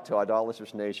reaching out to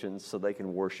idolatrous nations so they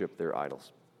can worship their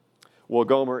idols. Well,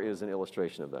 Gomer is an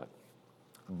illustration of that.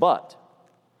 But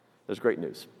there's great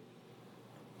news,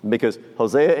 because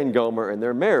Hosea and Gomer and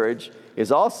their marriage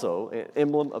is also an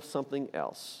emblem of something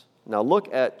else. Now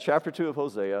look at chapter 2 of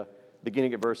Hosea,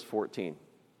 beginning at verse 14.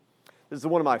 This is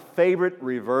one of my favorite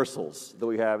reversals that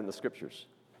we have in the Scriptures.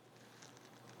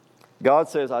 God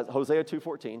says, Hosea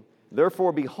 2:14,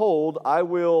 therefore, behold, I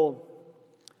will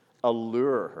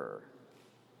allure her.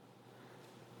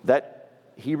 That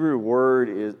Hebrew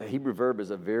verb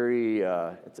is a very,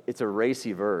 it's a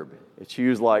racy verb. It's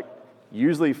used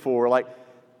usually for,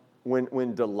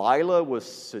 when Delilah was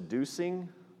seducing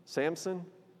Samson,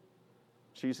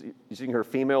 she's using her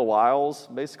female wiles,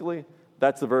 basically.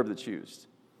 That's the verb that's used.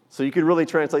 So you could really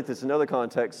translate this in other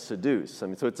contexts, seduce. I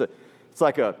mean, so it's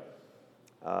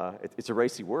a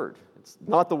racy word. It's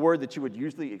not the word that you would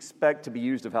usually expect to be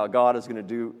used of how God is going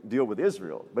to deal with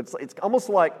Israel. But it's almost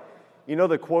like, you know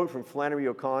the quote from Flannery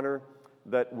O'Connor,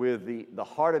 that with the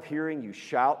hard of hearing you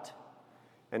shout,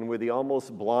 and with the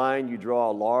almost blind you draw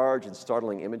large and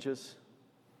startling images.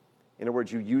 In other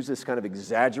words, you use this kind of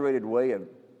exaggerated way of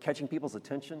catching people's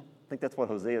attention. I think that's what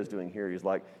Hosea is doing here. He's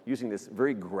using this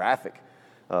very graphic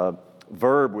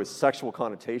verb with sexual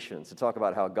connotations to talk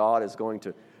about how God is going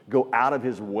to go out of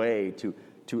his way to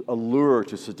allure,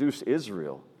 to seduce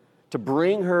Israel, to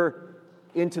bring her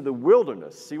into the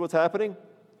wilderness. See what's happening?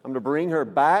 I'm going to bring her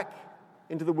back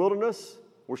into the wilderness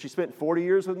where she spent 40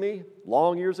 years with me,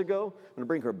 long years ago. I'm going to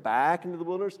bring her back into the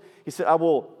wilderness. He said,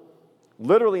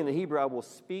 literally in the Hebrew, I will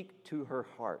speak to her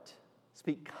heart.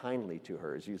 Speak kindly to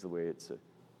her is usually the way it's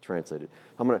translated.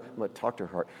 I'm going to talk to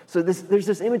her heart. So there's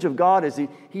this image of God as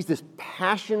he's this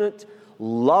passionate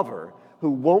lover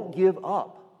who won't give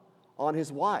up on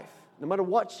his wife. No matter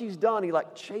what she's done, he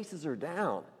chases her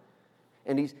down.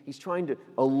 And he's trying to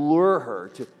allure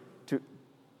her,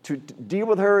 to deal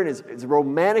with her in as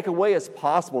romantic a way as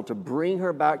possible, to bring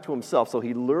her back to himself. So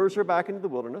he lures her back into the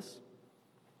wilderness.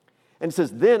 And he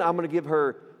says, then I'm going to give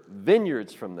her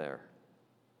vineyards from there.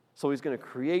 So he's going to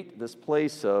create this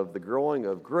place of the growing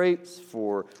of grapes,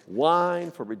 for wine,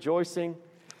 for rejoicing.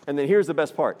 And then here's the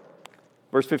best part.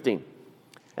 Verse 15.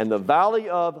 And the valley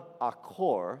of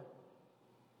Achor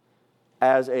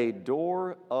as a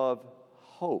door of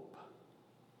hope.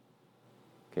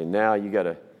 Okay, now you got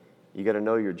to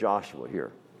know your Joshua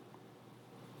here.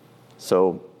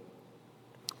 So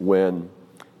when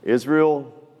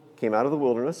Israel came out of the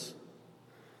wilderness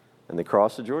and they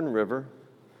crossed the Jordan River,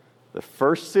 the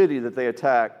first city that they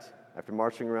attacked after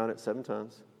marching around it 7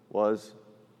 times was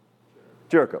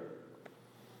Jericho.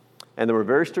 And there were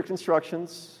very strict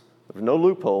instructions. There were no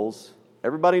loopholes.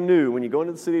 Everybody knew when you go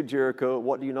into the city of Jericho,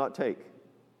 what do you not take?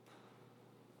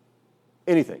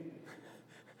 Anything.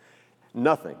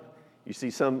 Nothing. You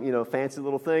see some, fancy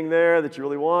little thing there that you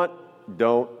really want,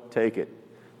 don't take it.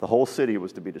 The whole city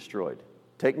was to be destroyed.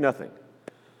 Take nothing.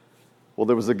 Well,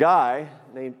 there was a guy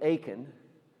named Achan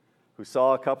who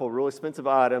saw a couple of really expensive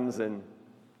items and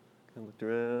looked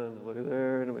around, looked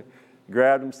there, and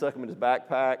grabbed them, stuck them in his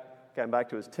backpack, came back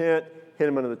to his tent, hid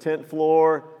him under the tent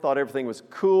floor, thought everything was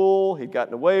cool, he'd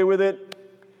gotten away with it.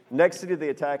 Next city they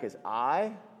attack is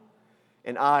Ai,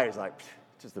 and Ai is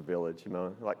just a village,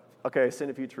 okay,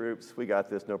 send a few troops, we got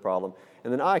this, no problem.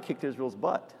 And then Ai kicked Israel's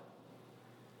butt.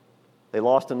 They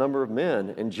lost a number of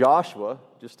men, and Joshua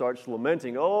just starts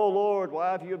lamenting, oh, Lord,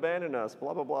 why have you abandoned us,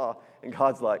 blah, blah, blah. And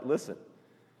God's like, listen,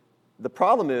 the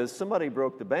problem is somebody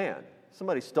broke the ban.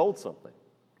 somebody stole something.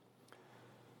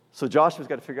 So Joshua's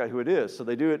got to figure out who it is. So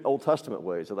they do it Old Testament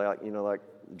ways. So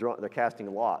they're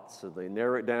casting lots. So they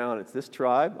narrow it down. It's this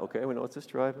tribe. Okay, we know it's this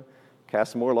tribe.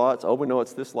 Cast some more lots. Oh, we know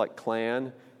it's this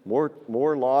clan. More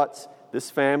lots. This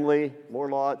family. More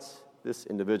lots. This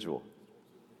individual.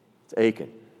 It's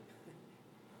Achan.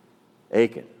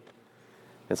 Achan.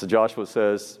 And so Joshua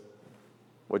says,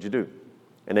 what'd you do?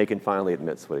 And Achan finally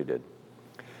admits what he did.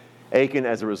 Achan,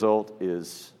 as a result,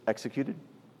 is executed.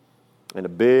 And a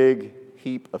big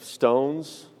heap of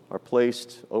stones are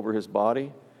placed over his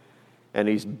body. And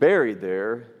he's buried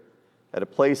there at a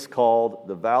place called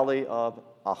the Valley of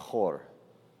Achor.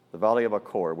 The Valley of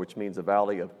Achor, which means the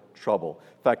Valley of Trouble.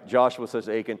 In fact, Joshua says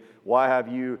to Achan, why have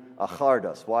you acharred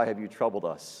us? Why have you troubled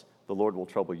us? The Lord will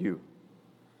trouble you.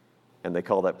 And they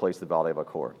call that place the Valley of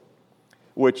Achor,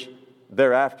 which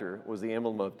thereafter was the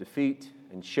emblem of defeat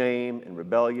and shame and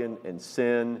rebellion and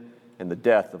sin and the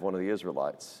death of one of the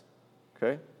Israelites.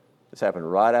 Okay? This happened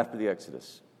right after the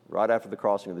Exodus, right after the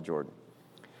crossing of the Jordan.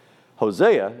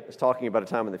 Hosea is talking about a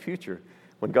time in the future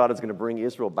when God is going to bring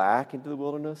Israel back into the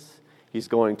wilderness. He's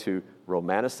going to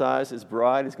romanticize his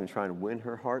bride. He's going to try and win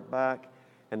her heart back.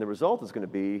 And the result is going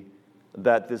to be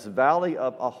that this Valley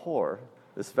of Achor,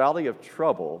 this Valley of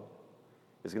Trouble,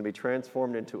 is going to be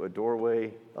transformed into a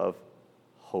doorway of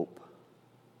hope.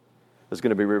 There's going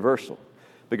to be reversal.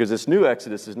 Because this new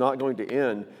Exodus is not going to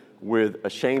end with a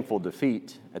shameful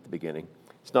defeat at the beginning.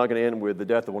 It's not going to end with the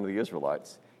death of one of the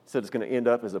Israelites. Instead, it's going to end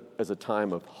up as a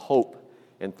time of hope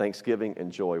and thanksgiving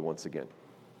and joy once again.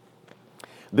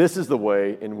 This is the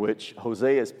way in which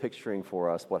Hosea is picturing for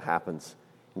us what happens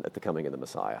at the coming of the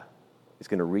Messiah. He's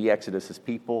going to re-exodus his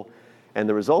people, and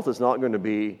the result is not going to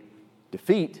be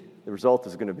defeat. The result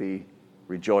is going to be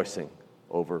rejoicing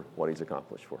over what he's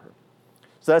accomplished for her.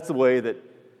 So that's the way that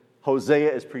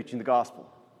Hosea is preaching the gospel.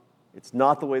 It's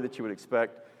not the way that you would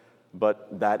expect,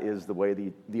 but that is the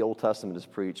way the Old Testament is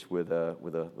preached with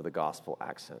a gospel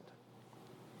accent.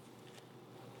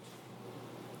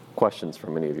 Questions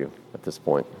from any of you at this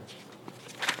point?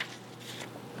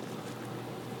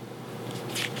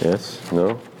 Yes?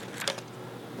 No?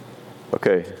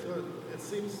 Okay. So it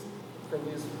seems from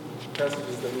these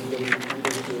passages that we've been reading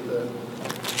through that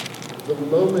the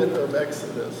moment of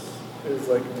Exodus is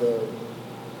like the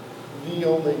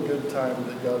only good time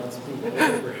that God's people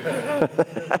ever had.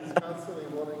 He's constantly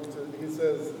wanting to, he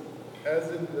says,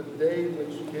 as in the day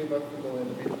when she came up from the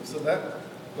land of Egypt. So that,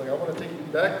 I want to take you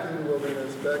back through the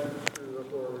wilderness, back through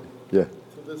the Lord, to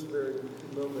this very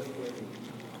moment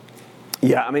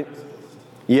when...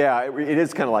 It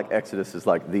is kind of like Exodus is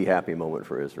like the happy moment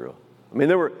for Israel. I mean,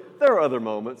 there were other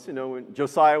moments. When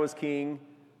Josiah was king,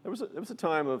 there was a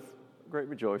time of great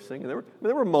rejoicing, and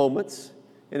there were moments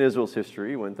in Israel's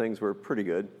history when things were pretty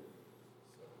good.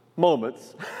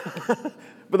 Moments.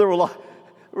 But there were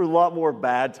a lot more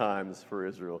bad times for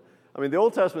Israel. I mean, the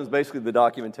Old Testament is basically the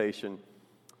documentation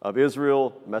of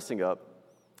Israel messing up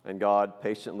and God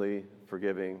patiently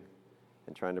forgiving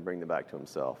and trying to bring them back to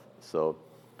himself. So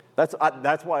that's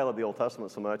why I love the Old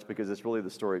Testament so much, because it's really the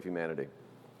story of humanity.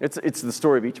 It's the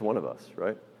story of each one of us,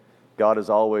 right? God is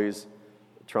always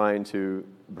trying to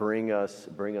bring us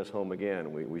home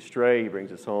again. We stray, he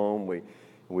brings us home.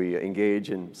 We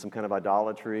engage in some kind of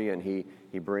idolatry, and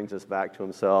he brings us back to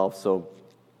himself. So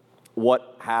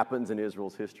what happens in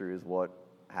Israel's history is what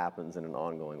happens in an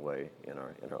ongoing way in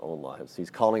our own lives. He's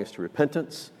calling us to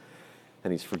repentance,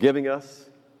 and he's forgiving us.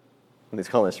 And he's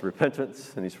calling us to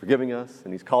repentance, and he's forgiving us,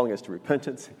 and he's calling us to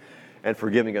repentance and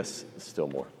forgiving us still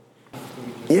more.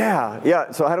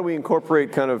 Yeah. So how do we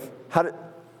incorporate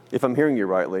if I'm hearing you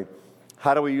rightly,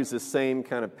 how do we use this same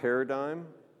kind of paradigm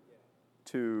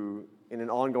in an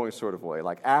ongoing sort of way,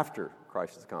 like after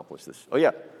Christ has accomplished this? Oh,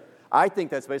 yeah. I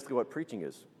think that's basically what preaching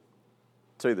is, to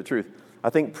tell you the truth. I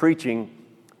think preaching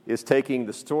is taking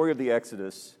the story of the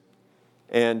Exodus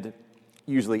and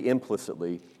usually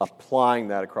implicitly applying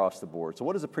that across the board. So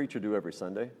what does a preacher do every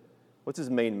Sunday? What's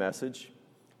his main message?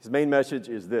 His main message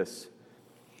is this: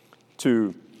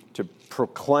 to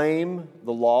proclaim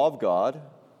the law of God.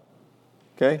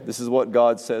 Okay? This is what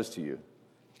God says to you.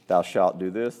 Thou shalt do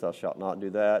this, thou shalt not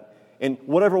do that. In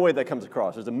whatever way that comes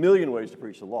across. There's a million ways to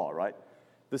preach the law, right?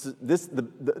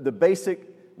 The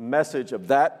basic message of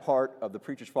that part of the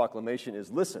preacher's proclamation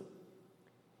is, listen,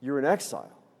 you're in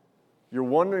exile. You're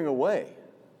wandering away.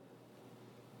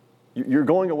 You're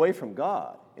going away from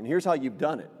God. And here's how you've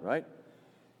done it, right?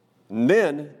 And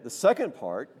then the second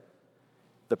part,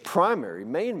 the primary,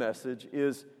 main message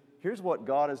is, here's what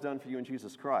God has done for you in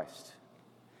Jesus Christ.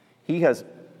 He has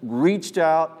reached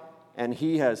out and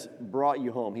he has brought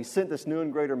you home. He sent this new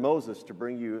and greater Moses to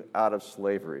bring you out of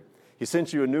slavery. He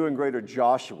sent you a new and greater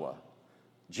Joshua,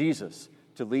 Jesus,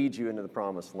 to lead you into the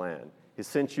promised land. He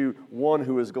sent you one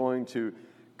who is going to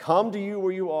come to you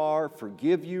where you are,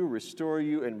 forgive you, restore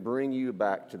you, and bring you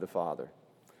back to the Father.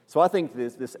 So I think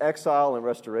this exile and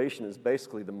restoration is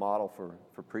basically the model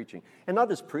for preaching. And not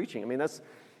just preaching. I mean, that's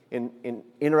in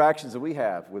interactions that we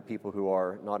have with people who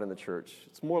are not in the church.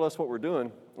 It's more or less what we're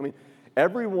doing. I mean,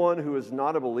 everyone who is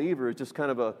not a believer is just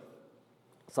kind of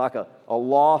it's like a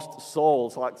lost soul.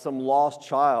 It's like some lost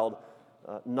child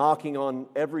knocking on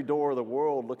every door of the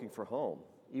world looking for home.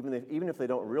 Even if they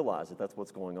don't realize that that's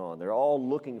what's going on. They're all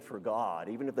looking for God,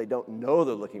 even if they don't know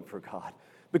they're looking for God,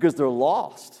 because they're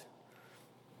lost.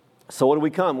 So what do we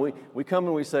come? We come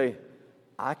and we say,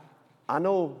 I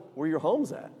know where your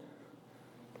home's at.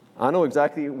 I know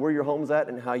exactly where your home's at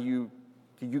and how you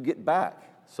get back.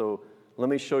 So let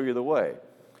me show you the way.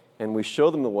 And we show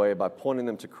them the way by pointing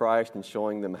them to Christ and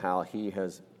showing them how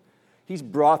He's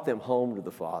brought them home to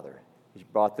the Father. He's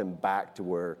brought them back to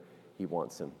where He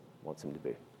wants them to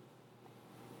be.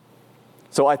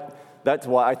 So that's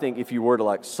why I think if you were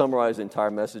to summarize the entire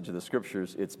message of the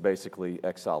Scriptures, it's basically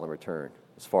exile and return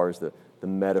as far as the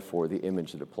metaphor, the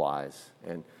image that applies.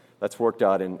 And that's worked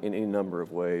out in any number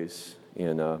of ways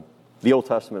in the Old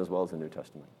Testament as well as the New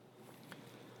Testament.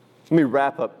 Let me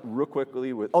wrap up real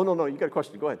quickly with... Oh, no, you got a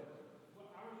question. Go ahead.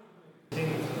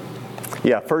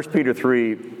 Yeah, 1 Peter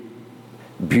 3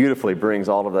 beautifully brings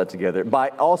all of that together by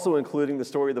also including the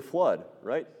story of the flood,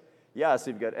 right? Yeah,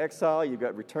 so you've got exile, you've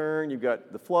got return, you've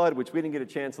got the flood, which we didn't get a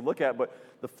chance to look at, but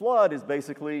the flood is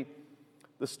basically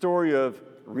the story of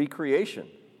recreation.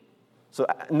 So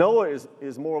Noah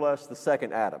is more or less the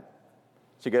second Adam.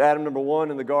 So you got Adam number 1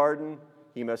 in the garden,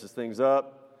 he messes things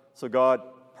up. So God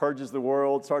purges the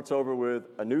world, starts over with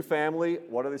a new family.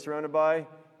 What are they surrounded by?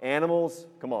 Animals.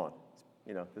 Come on.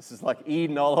 This is like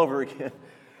Eden all over again.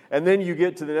 And then you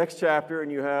get to the next chapter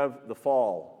and you have the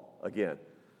fall again.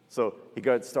 So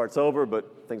starts over,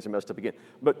 but things are messed up again.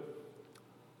 But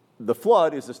the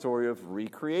flood is the story of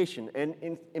recreation. And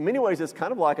in many ways, it's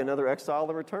kind of like another exile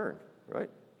and return, right?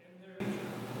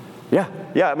 Yeah.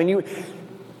 I mean,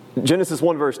 Genesis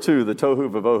 1 verse 2, the tohu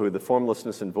vavohu, the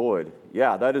formlessness and void.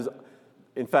 Yeah, that is,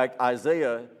 in fact,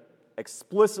 Isaiah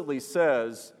explicitly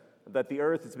says that the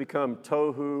earth has become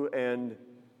tohu and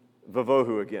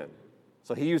vavohu again.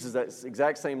 So he uses that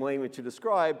exact same language to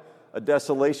describe a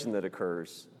desolation that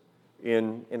occurs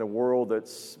in a world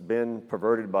that's been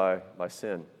perverted by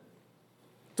sin.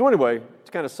 So anyway,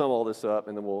 to kind of sum all this up,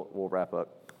 and then we'll wrap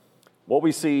up. What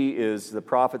we see is the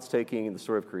prophets taking the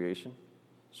story of creation,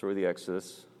 story of the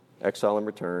Exodus, exile and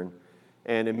return,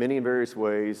 and in many and various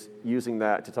ways using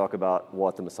that to talk about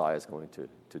what the Messiah is going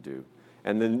to do.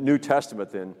 And the New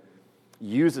Testament then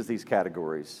uses these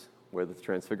categories, whether the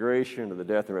transfiguration or the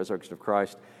death and resurrection of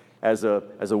Christ, as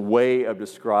a way of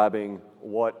describing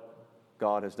what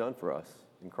God has done for us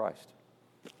in Christ.